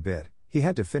panting a bit, he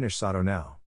had to finish Sato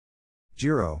now.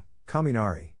 Jiro,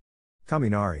 Kaminari.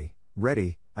 Kaminari,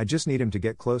 ready, I just need him to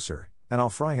get closer, and I'll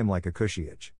fry him like a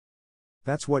Kushiage.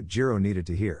 That's what Jiro needed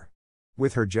to hear.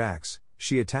 With her jacks,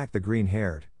 she attacked the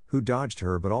green-haired, who dodged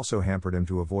her but also hampered him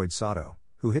to avoid Sato,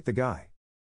 who hit the guy.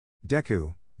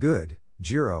 Deku, good,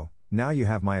 Jiro, now you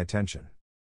have my attention.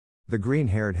 The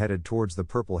green-haired headed towards the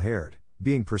purple-haired,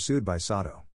 being pursued by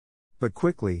Sato. But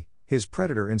quickly, his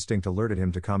predator instinct alerted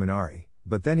him to Kaminari,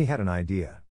 but then he had an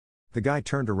idea. The guy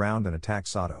turned around and attacked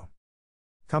Sato.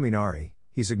 Kaminari,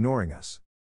 he's ignoring us.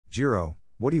 Jiro,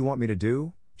 what do you want me to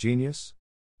do, genius?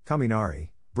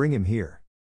 Kaminari, bring him here.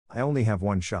 I only have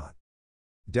one shot.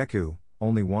 Deku,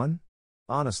 only one?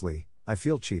 Honestly, I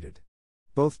feel cheated.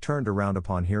 Both turned around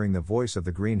upon hearing the voice of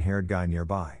the green-haired guy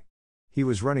nearby. He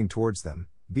was running towards them,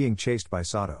 being chased by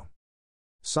Sato.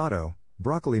 Sato,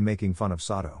 broccoli making fun of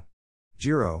Sato.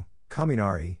 Jiro,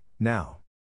 Kaminari, now.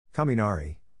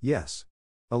 Kaminari, yes.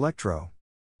 Electro.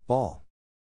 Ball.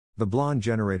 The blonde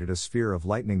generated a sphere of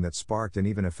lightning that sparked and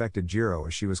even affected Jiro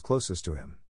as she was closest to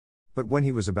him. But when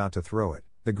he was about to throw it,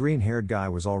 the green-haired guy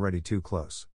was already too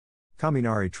close.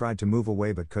 Kaminari tried to move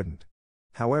away but couldn't.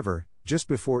 However, just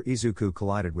before Izuku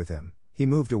collided with him, he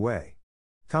moved away.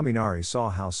 Kaminari saw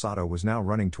how Sato was now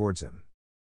running towards him.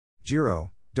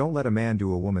 Jiro, don't let a man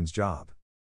do a woman's job.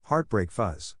 Heartbreak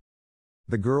fuzz.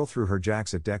 The girl threw her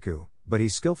jacks at Deku, but he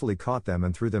skillfully caught them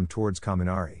and threw them towards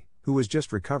Kaminari, who was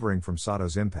just recovering from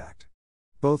Sato's impact.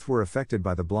 Both were affected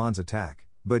by the blonde's attack,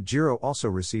 but Jiro also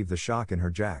received the shock in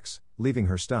her jacks, leaving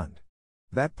her stunned.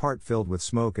 That part filled with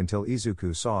smoke until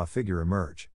Izuku saw a figure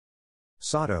emerge.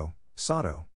 Sato.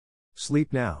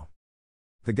 Sleep now.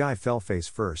 The guy fell face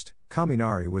first,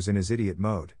 Kaminari was in his idiot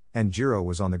mode, and Jiro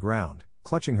was on the ground,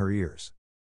 clutching her ears.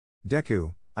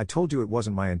 Deku, I told you it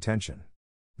wasn't my intention.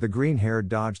 The green-haired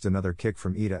dodged another kick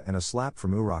from Ida and a slap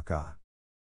from Uraka.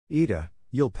 Ida,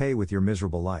 you'll pay with your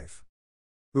miserable life.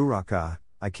 Uraka,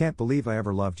 I can't believe I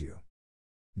ever loved you.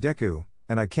 Deku,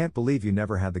 and I can't believe you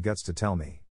never had the guts to tell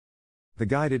me. The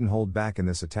guy didn't hold back in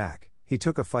this attack, he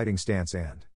took a fighting stance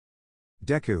and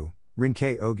Deku,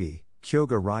 Rinkei Ogi,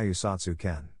 Kyoga Ryu Satsu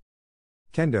Ken.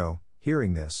 Kendo,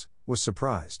 hearing this, was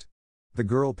surprised. The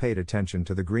girl paid attention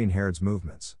to the green-haired's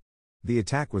movements. The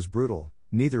attack was brutal,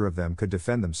 neither of them could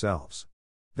defend themselves.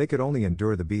 They could only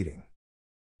endure the beating.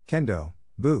 Kendo,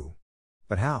 boo.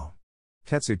 But how?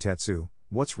 Tetsu,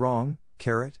 what's wrong,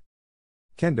 Carrot?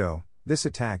 Kendo, this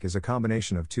attack is a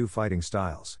combination of two fighting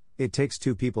styles, it takes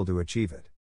two people to achieve it.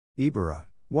 Ibara,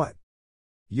 what?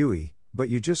 Yui, but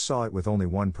you just saw it with only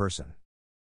one person.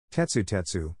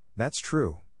 Tetsu, that's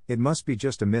true, it must be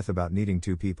just a myth about needing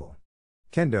two people.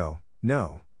 Kendo,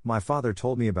 no, my father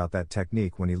told me about that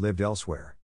technique when he lived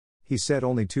elsewhere. He said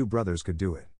only two brothers could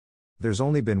do it. There's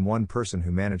only been one person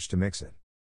who managed to mix it.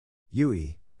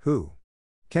 Yui, who?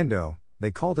 Kendo,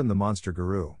 they called him the Monster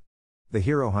Guru. The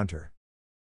Hero Hunter.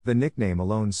 The nickname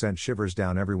alone sent shivers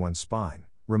down everyone's spine,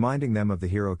 reminding them of the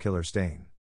hero killer stain.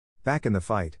 Back in the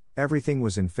fight, Everything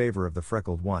was in favor of the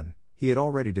freckled one, he had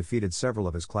already defeated several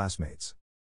of his classmates.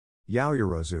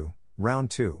 Yaoyorozu, Round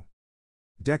 2.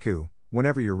 Deku,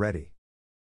 whenever you're ready.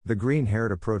 The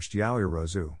green-haired approached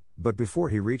Yaoyorozu, but before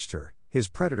he reached her, his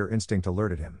predator instinct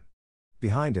alerted him.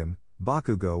 Behind him,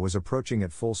 Bakugo was approaching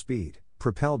at full speed,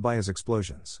 propelled by his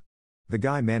explosions. The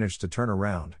guy managed to turn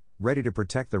around, ready to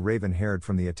protect the raven-haired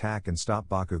from the attack and stop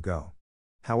Bakugo.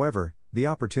 However, the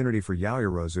opportunity for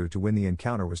Yaoyorozu to win the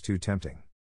encounter was too tempting.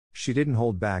 She didn't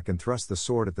hold back and thrust the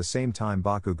sword at the same time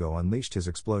Bakugo unleashed his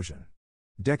explosion.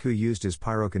 Deku used his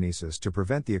pyrokinesis to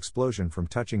prevent the explosion from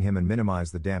touching him and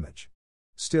minimize the damage.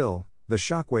 Still, the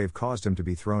shockwave caused him to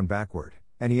be thrown backward,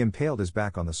 and he impaled his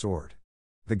back on the sword.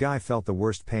 The guy felt the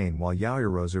worst pain while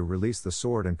Yaoyorozu released the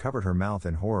sword and covered her mouth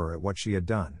in horror at what she had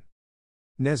done.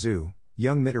 Nezu,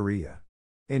 young Midoriya.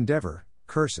 Endeavor,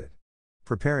 curse it.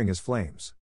 Preparing his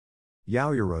flames.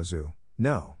 Yaoyorozu,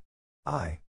 no.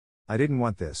 I didn't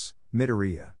want this,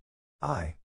 Midoriya.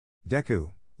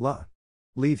 Deku,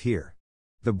 leave here.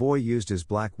 The boy used his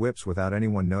black whips without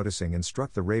anyone noticing and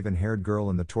struck the raven-haired girl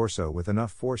in the torso with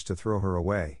enough force to throw her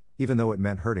away, even though it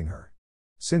meant hurting her.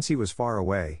 Since he was far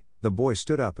away, the boy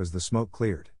stood up as the smoke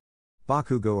cleared.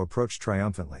 Bakugo approached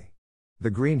triumphantly.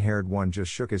 The green-haired one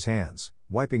just shook his hands,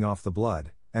 wiping off the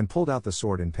blood, and pulled out the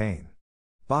sword in pain.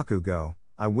 Bakugo,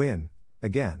 I win,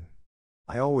 again.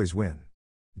 I always win.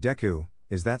 Deku,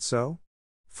 is that so?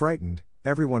 Frightened,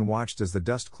 everyone watched as the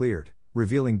dust cleared,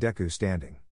 revealing Deku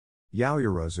standing.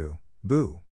 Yaoyorozu,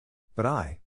 boo. But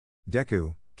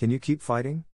Deku, can you keep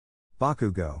fighting?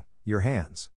 Bakugo, your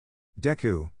hands.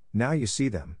 Deku, now you see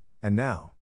them, and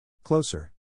now.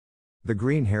 Closer. The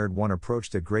green-haired one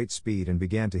approached at great speed and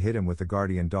began to hit him with the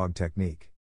guardian dog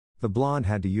technique. The blonde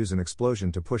had to use an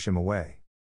explosion to push him away.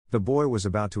 The boy was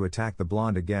about to attack the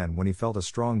blonde again when he felt a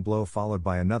strong blow followed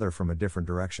by another from a different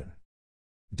direction.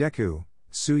 Deku,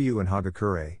 Tsuyu and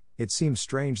Hagakure, it seems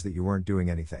strange that you weren't doing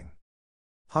anything.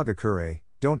 Hagakure,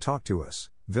 don't talk to us,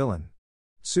 villain.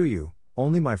 Tsuyu,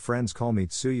 only my friends call me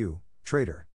Tsuyu,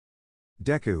 traitor.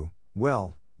 Deku,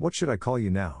 well, what should I call you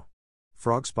now?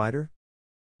 Frog spider?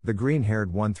 The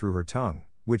green-haired one threw her tongue,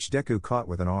 which Deku caught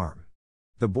with an arm.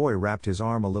 The boy wrapped his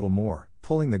arm a little more,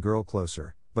 pulling the girl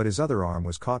closer, but his other arm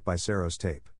was caught by Sero's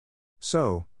tape.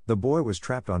 So, the boy was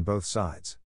trapped on both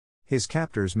sides. His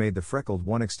captors made the freckled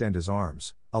one extend his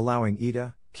arms, allowing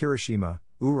Ida, Kirishima,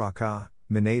 Uraka,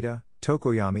 Mineta,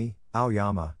 Tokoyami,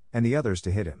 Aoyama, and the others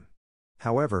to hit him.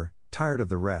 However, tired of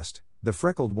the rest, the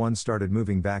freckled one started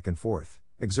moving back and forth,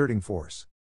 exerting force.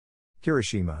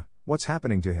 Kirishima, what's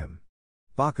happening to him?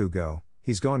 Bakugo,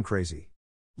 he's gone crazy.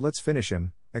 Let's finish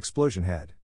him, explosion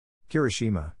head.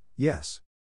 Kirishima, yes.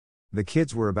 The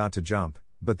kids were about to jump,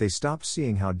 but they stopped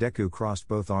seeing how Deku crossed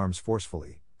both arms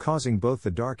forcefully, causing both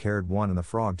the dark-haired one and the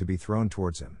frog to be thrown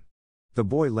towards him. The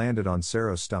boy landed on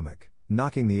Sero's stomach,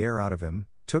 knocking the air out of him,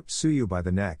 took Tsuyu by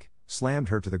the neck, slammed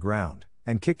her to the ground,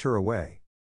 and kicked her away.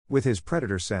 With his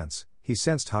predator sense, he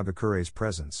sensed Hagakure's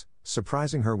presence,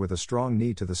 surprising her with a strong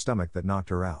knee to the stomach that knocked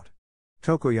her out.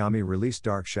 Tokoyami released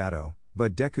Dark Shadow,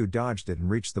 but Deku dodged it and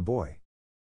reached the boy.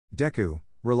 Deku,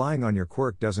 relying on your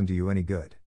quirk doesn't do you any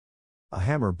good. A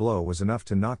hammer blow was enough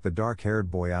to knock the dark-haired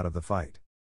boy out of the fight.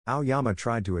 Aoyama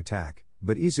tried to attack,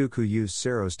 but Izuku used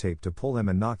Sero's tape to pull him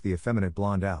and knock the effeminate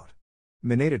blonde out.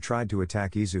 Mineta tried to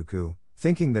attack Izuku,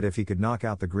 thinking that if he could knock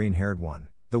out the green-haired one,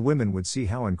 the women would see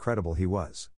how incredible he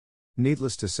was.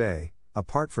 Needless to say,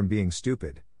 apart from being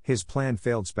stupid, his plan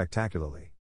failed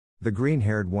spectacularly. The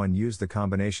green-haired one used the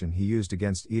combination he used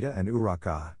against Ida and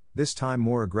Uraka, this time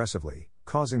more aggressively,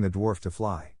 causing the dwarf to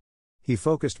fly. He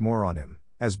focused more on him,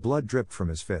 as blood dripped from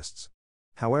his fists.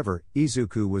 However,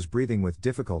 Izuku was breathing with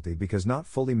difficulty because not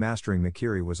fully mastering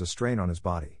Mikiri was a strain on his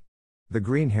body. The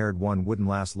green-haired one wouldn't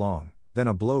last long, then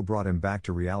a blow brought him back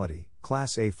to reality,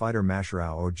 Class A fighter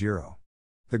Mashirao Ojiro.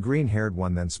 The green-haired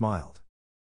one then smiled.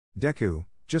 Deku,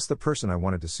 just the person I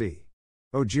wanted to see.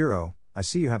 Ojiro, I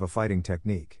see you have a fighting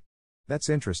technique. That's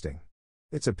interesting.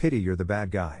 It's a pity you're the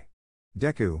bad guy.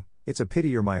 Deku, it's a pity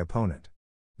you're my opponent.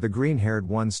 The green-haired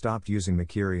one stopped using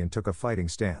Mikiri and took a fighting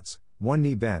stance, one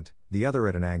knee bent, the other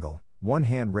at an angle, one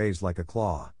hand raised like a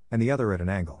claw, and the other at an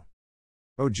angle.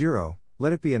 Ojiro,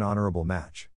 let it be an honorable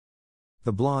match.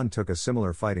 The blonde took a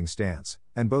similar fighting stance,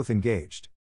 and both engaged.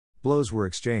 Blows were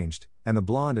exchanged, and the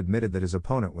blonde admitted that his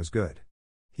opponent was good.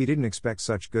 He didn't expect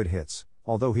such good hits,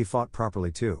 although he fought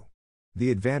properly too.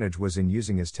 The advantage was in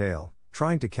using his tail,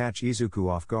 trying to catch Izuku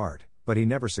off guard, but he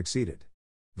never succeeded.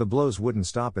 The blows wouldn't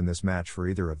stop in this match for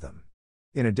either of them.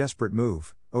 In a desperate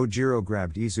move, Ojiro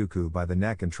grabbed Izuku by the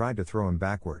neck and tried to throw him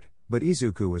backward, but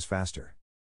Izuku was faster.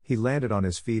 He landed on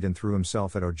his feet and threw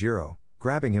himself at Ojiro,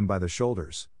 grabbing him by the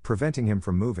shoulders, preventing him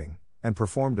from moving, and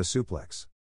performed a suplex.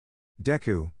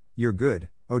 Deku, you're good,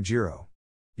 Ojiro.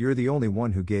 You're the only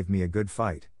one who gave me a good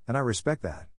fight, and I respect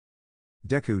that.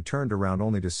 Deku turned around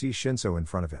only to see Shinso in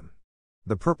front of him.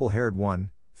 The purple-haired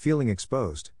one, feeling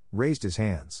exposed, raised his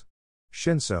hands.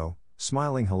 Shinso,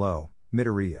 smiling hello,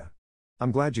 Midoriya.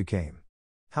 I'm glad you came.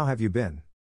 How have you been?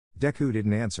 Deku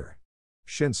didn't answer.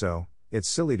 Shinso, it's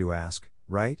silly to ask,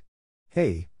 right?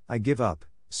 Hey, I give up,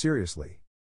 seriously.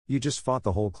 You just fought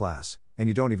the whole class, and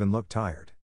you don't even look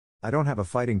tired. I don't have a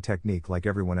fighting technique like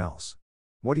everyone else.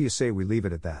 What do you say we leave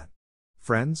it at that?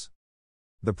 Friends?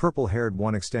 The purple-haired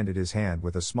one extended his hand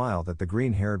with a smile that the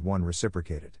green-haired one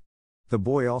reciprocated. The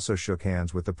boy also shook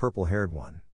hands with the purple-haired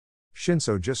one.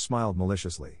 Shinso just smiled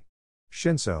maliciously.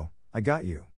 Shinso, I got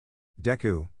you.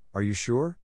 Deku, are you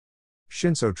sure?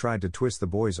 Shinso tried to twist the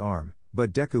boy's arm,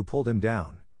 but Deku pulled him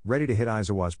down, ready to hit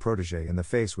Aizawa's protege in the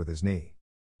face with his knee.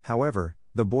 However,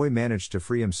 the boy managed to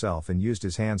free himself and used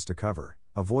his hands to cover,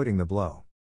 avoiding the blow.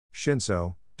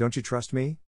 Shinso, don't you trust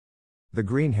me? The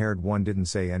green-haired one didn't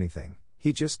say anything,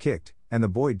 he just kicked, and the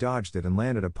boy dodged it and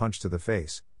landed a punch to the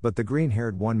face, but the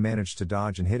green-haired one managed to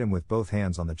dodge and hit him with both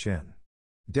hands on the chin.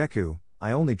 Deku,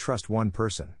 I only trust one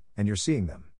person, and you're seeing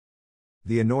them.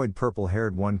 The annoyed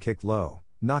purple-haired one kicked low,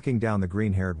 knocking down the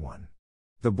green-haired one.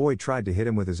 The boy tried to hit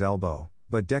him with his elbow,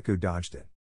 but Deku dodged it.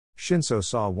 Shinso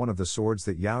saw one of the swords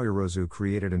that Yaoyorozu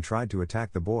created and tried to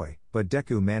attack the boy, but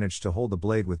Deku managed to hold the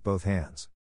blade with both hands.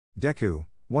 Deku,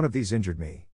 one of these injured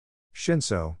me.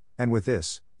 Shinso, and with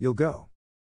this, you'll go.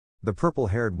 The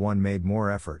purple-haired one made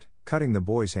more effort, cutting the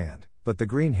boy's hand, but the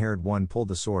green-haired one pulled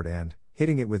the sword and,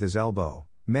 hitting it with his elbow,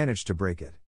 managed to break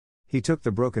it. He took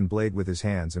the broken blade with his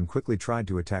hands and quickly tried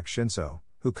to attack Shinso,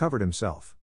 who covered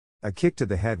himself. A kick to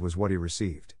the head was what he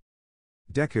received.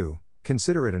 Deku,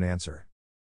 consider it an answer.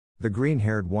 The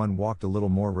green-haired one walked a little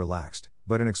more relaxed,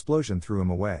 but an explosion threw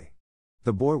him away.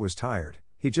 The boy was tired,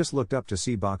 he just looked up to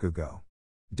see Bakugo.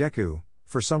 Deku,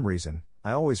 for some reason,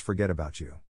 I always forget about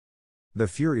you. The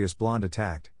furious blonde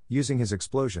attacked, using his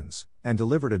explosions, and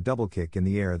delivered a double kick in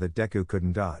the air that Deku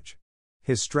couldn't dodge.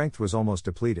 His strength was almost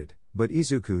depleted, but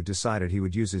Izuku decided he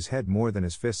would use his head more than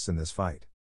his fists in this fight.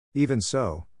 Even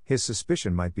so, his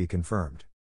suspicion might be confirmed.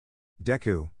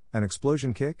 Deku, an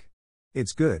explosion kick?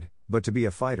 It's good, but to be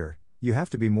a fighter, you have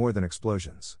to be more than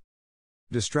explosions.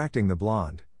 Distracting the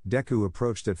blonde, Deku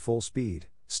approached at full speed,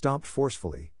 stomped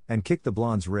forcefully, and kicked the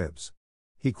blonde's ribs.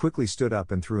 He quickly stood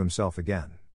up and threw himself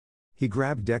again. He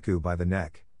grabbed Deku by the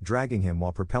neck, dragging him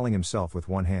while propelling himself with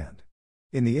one hand.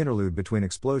 In the interlude between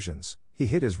explosions, he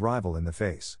hit his rival in the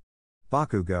face.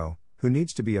 Bakugo, who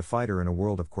needs to be a fighter in a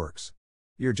world of quirks.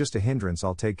 You're just a hindrance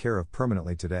I'll take care of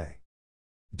permanently today.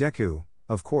 Deku,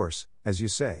 of course, as you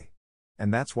say.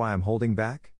 And that's why I'm holding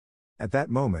back? At that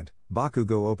moment,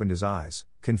 Bakugo opened his eyes,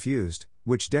 confused,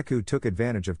 which Deku took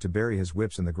advantage of to bury his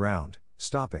whips in the ground,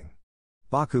 stopping.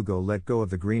 Bakugo let go of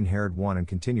the green-haired one and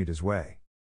continued his way.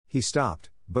 He stopped,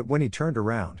 but when he turned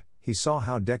around, he saw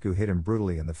how Deku hit him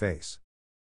brutally in the face.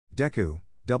 Deku,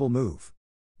 double move.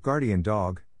 Guardian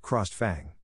Dog, Crossed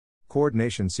Fang.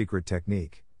 Coordination Secret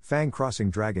Technique, Fang Crossing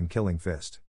Dragon Killing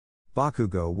Fist.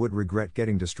 Bakugo would regret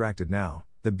getting distracted now,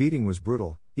 the beating was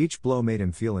brutal, each blow made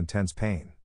him feel intense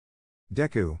pain.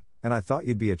 Deku, and I thought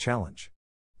you'd be a challenge.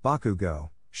 Bakugo,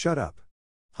 shut up.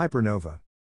 Hypernova.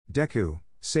 Deku,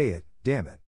 say it, damn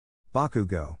it.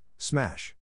 Bakugo,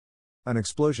 smash. An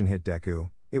explosion hit Deku,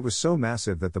 it was so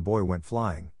massive that the boy went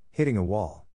flying, hitting a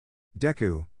wall.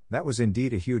 Deku, that was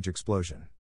indeed a huge explosion.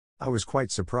 I was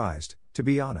quite surprised, to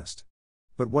be honest.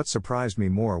 But what surprised me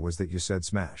more was that you said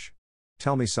smash.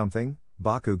 Tell me something,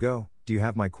 Bakugo, do you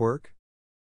have my quirk?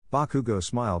 Bakugo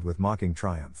smiled with mocking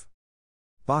triumph.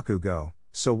 Bakugo,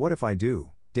 so what if I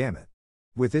do, damn it.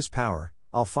 With this power,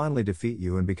 I'll finally defeat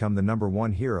you and become the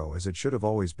 #1 hero as it should have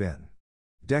always been.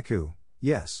 Deku,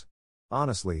 yes.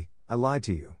 Honestly, I lied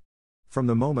to you. From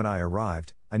the moment I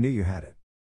arrived, I knew you had it.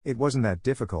 It wasn't that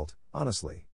difficult,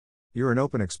 honestly. You're an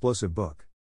open explosive book.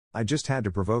 I just had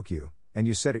to provoke you, and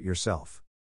you said it yourself.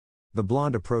 The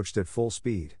blonde approached at full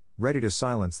speed, ready to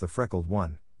silence the freckled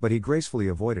one, but he gracefully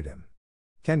avoided him.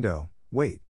 Kendo,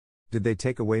 wait. Did they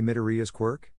take away Midoriya's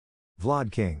quirk?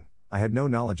 Vlad King, I had no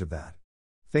knowledge of that.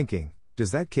 Thinking,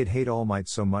 does that kid hate All Might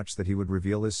so much that he would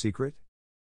reveal his secret?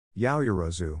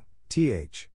 Yaoyorozu,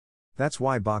 th. That's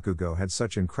why Bakugo had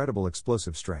such incredible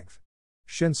explosive strength.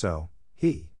 Shinso,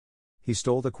 he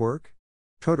stole the quirk?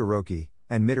 Todoroki,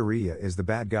 and Midoriya is the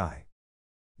bad guy.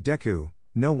 Deku,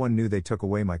 no one knew they took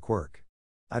away my quirk.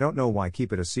 I don't know why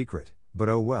keep it a secret, but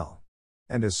oh well.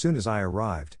 And as soon as I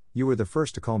arrived, you were the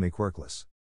first to call me quirkless.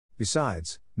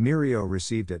 Besides, Mirio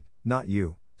received it, not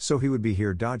you, So he would be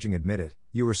here dodging. Admit it,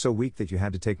 you were so weak that you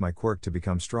had to take my quirk to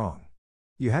become strong.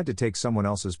 You had to take someone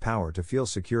else's power to feel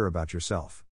secure about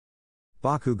yourself.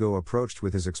 Bakugo approached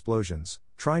with his explosions,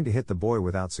 trying to hit the boy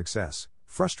without success,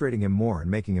 frustrating him more and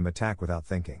making him attack without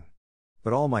thinking.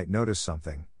 But All Might noticed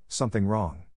something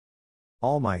wrong.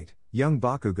 All Might, young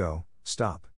Bakugo,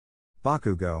 stop.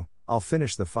 Bakugo, I'll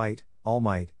finish the fight. All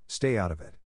Might, stay out of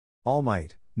it. All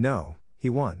Might, no,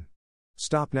 he won.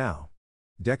 Stop now.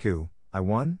 Deku, I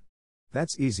won?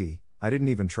 That's easy, I didn't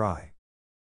even try.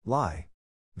 Lie.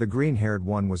 The green-haired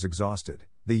one was exhausted,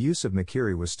 the use of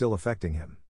Mikiri was still affecting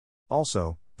him.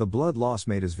 Also, the blood loss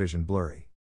made his vision blurry.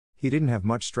 He didn't have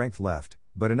much strength left,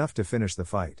 but enough to finish the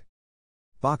fight.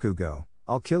 Bakugo,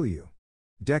 I'll kill you.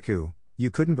 Deku, you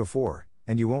couldn't before,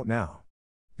 and you won't now.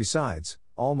 Besides,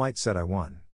 All Might said I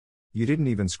won. You didn't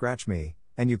even scratch me,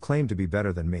 and you claim to be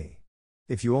better than me.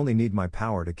 If you only need my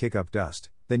power to kick up dust,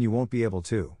 then you won't be able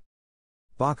to.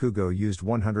 Bakugo used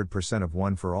 100% of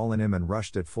One for All in him and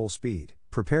rushed at full speed,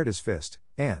 prepared his fist,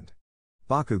 and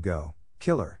Bakugo,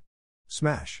 killer.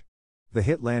 Smash. The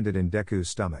hit landed in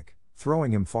Deku's stomach,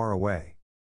 throwing him far away.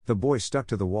 The boy stuck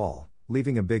to the wall,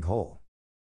 leaving a big hole.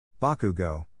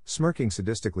 Bakugo, smirking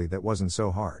sadistically, that wasn't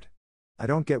so hard. I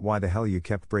don't get why the hell you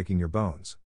kept breaking your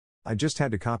bones. I just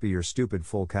had to copy your stupid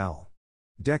full cowl.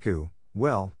 Deku,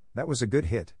 well, that was a good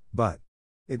hit, but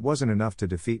it wasn't enough to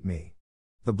defeat me.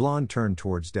 The blonde turned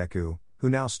towards Deku, who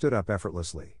now stood up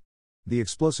effortlessly. The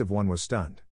explosive one was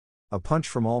stunned. A punch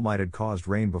from All Might had caused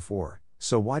rain before,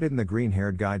 so why didn't the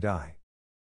green-haired guy die?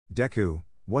 Deku,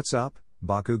 what's up,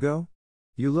 Bakugo?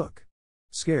 You look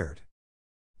scared.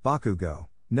 Bakugo,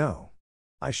 no.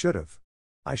 I should've.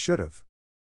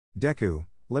 Deku,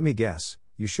 let me guess,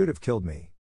 you should've killed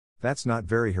me. That's not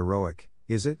very heroic,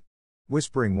 is it?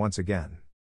 Whispering once again.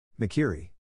 Mikiri.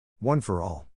 One for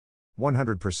all.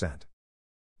 100%.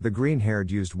 The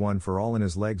green-haired used One for All in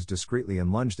his legs discreetly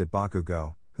and lunged at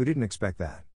Bakugo, who didn't expect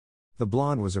that. The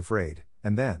blonde was afraid,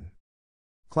 and then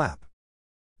clap.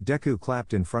 Deku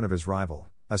clapped in front of his rival,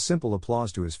 a simple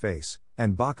applause to his face,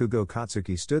 and Bakugo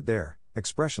Katsuki stood there,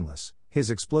 expressionless, his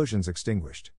explosions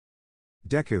extinguished.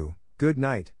 Deku, good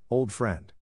night, old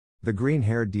friend. The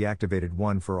green-haired deactivated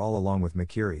One for All along with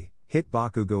Mikiri, hit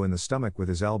Bakugo in the stomach with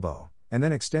his elbow, and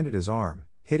then extended his arm,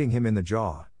 hitting him in the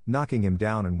jaw, knocking him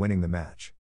down and winning the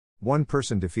match. One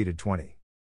person defeated 20.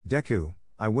 Deku,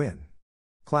 I win.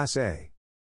 Class A.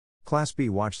 Class B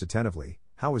watched attentively.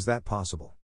 How was that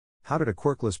possible? How did a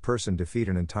quirkless person defeat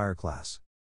an entire class?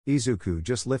 Izuku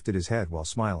just lifted his head while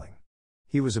smiling.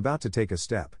 He was about to take a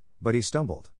step, but he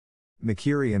stumbled.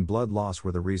 Mikiri and blood loss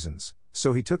were the reasons,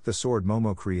 so he took the sword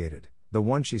Momo created, the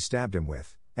one she stabbed him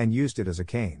with, and used it as a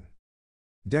cane.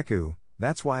 Deku,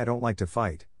 that's why I don't like to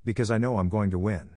fight, because I know I'm going to win.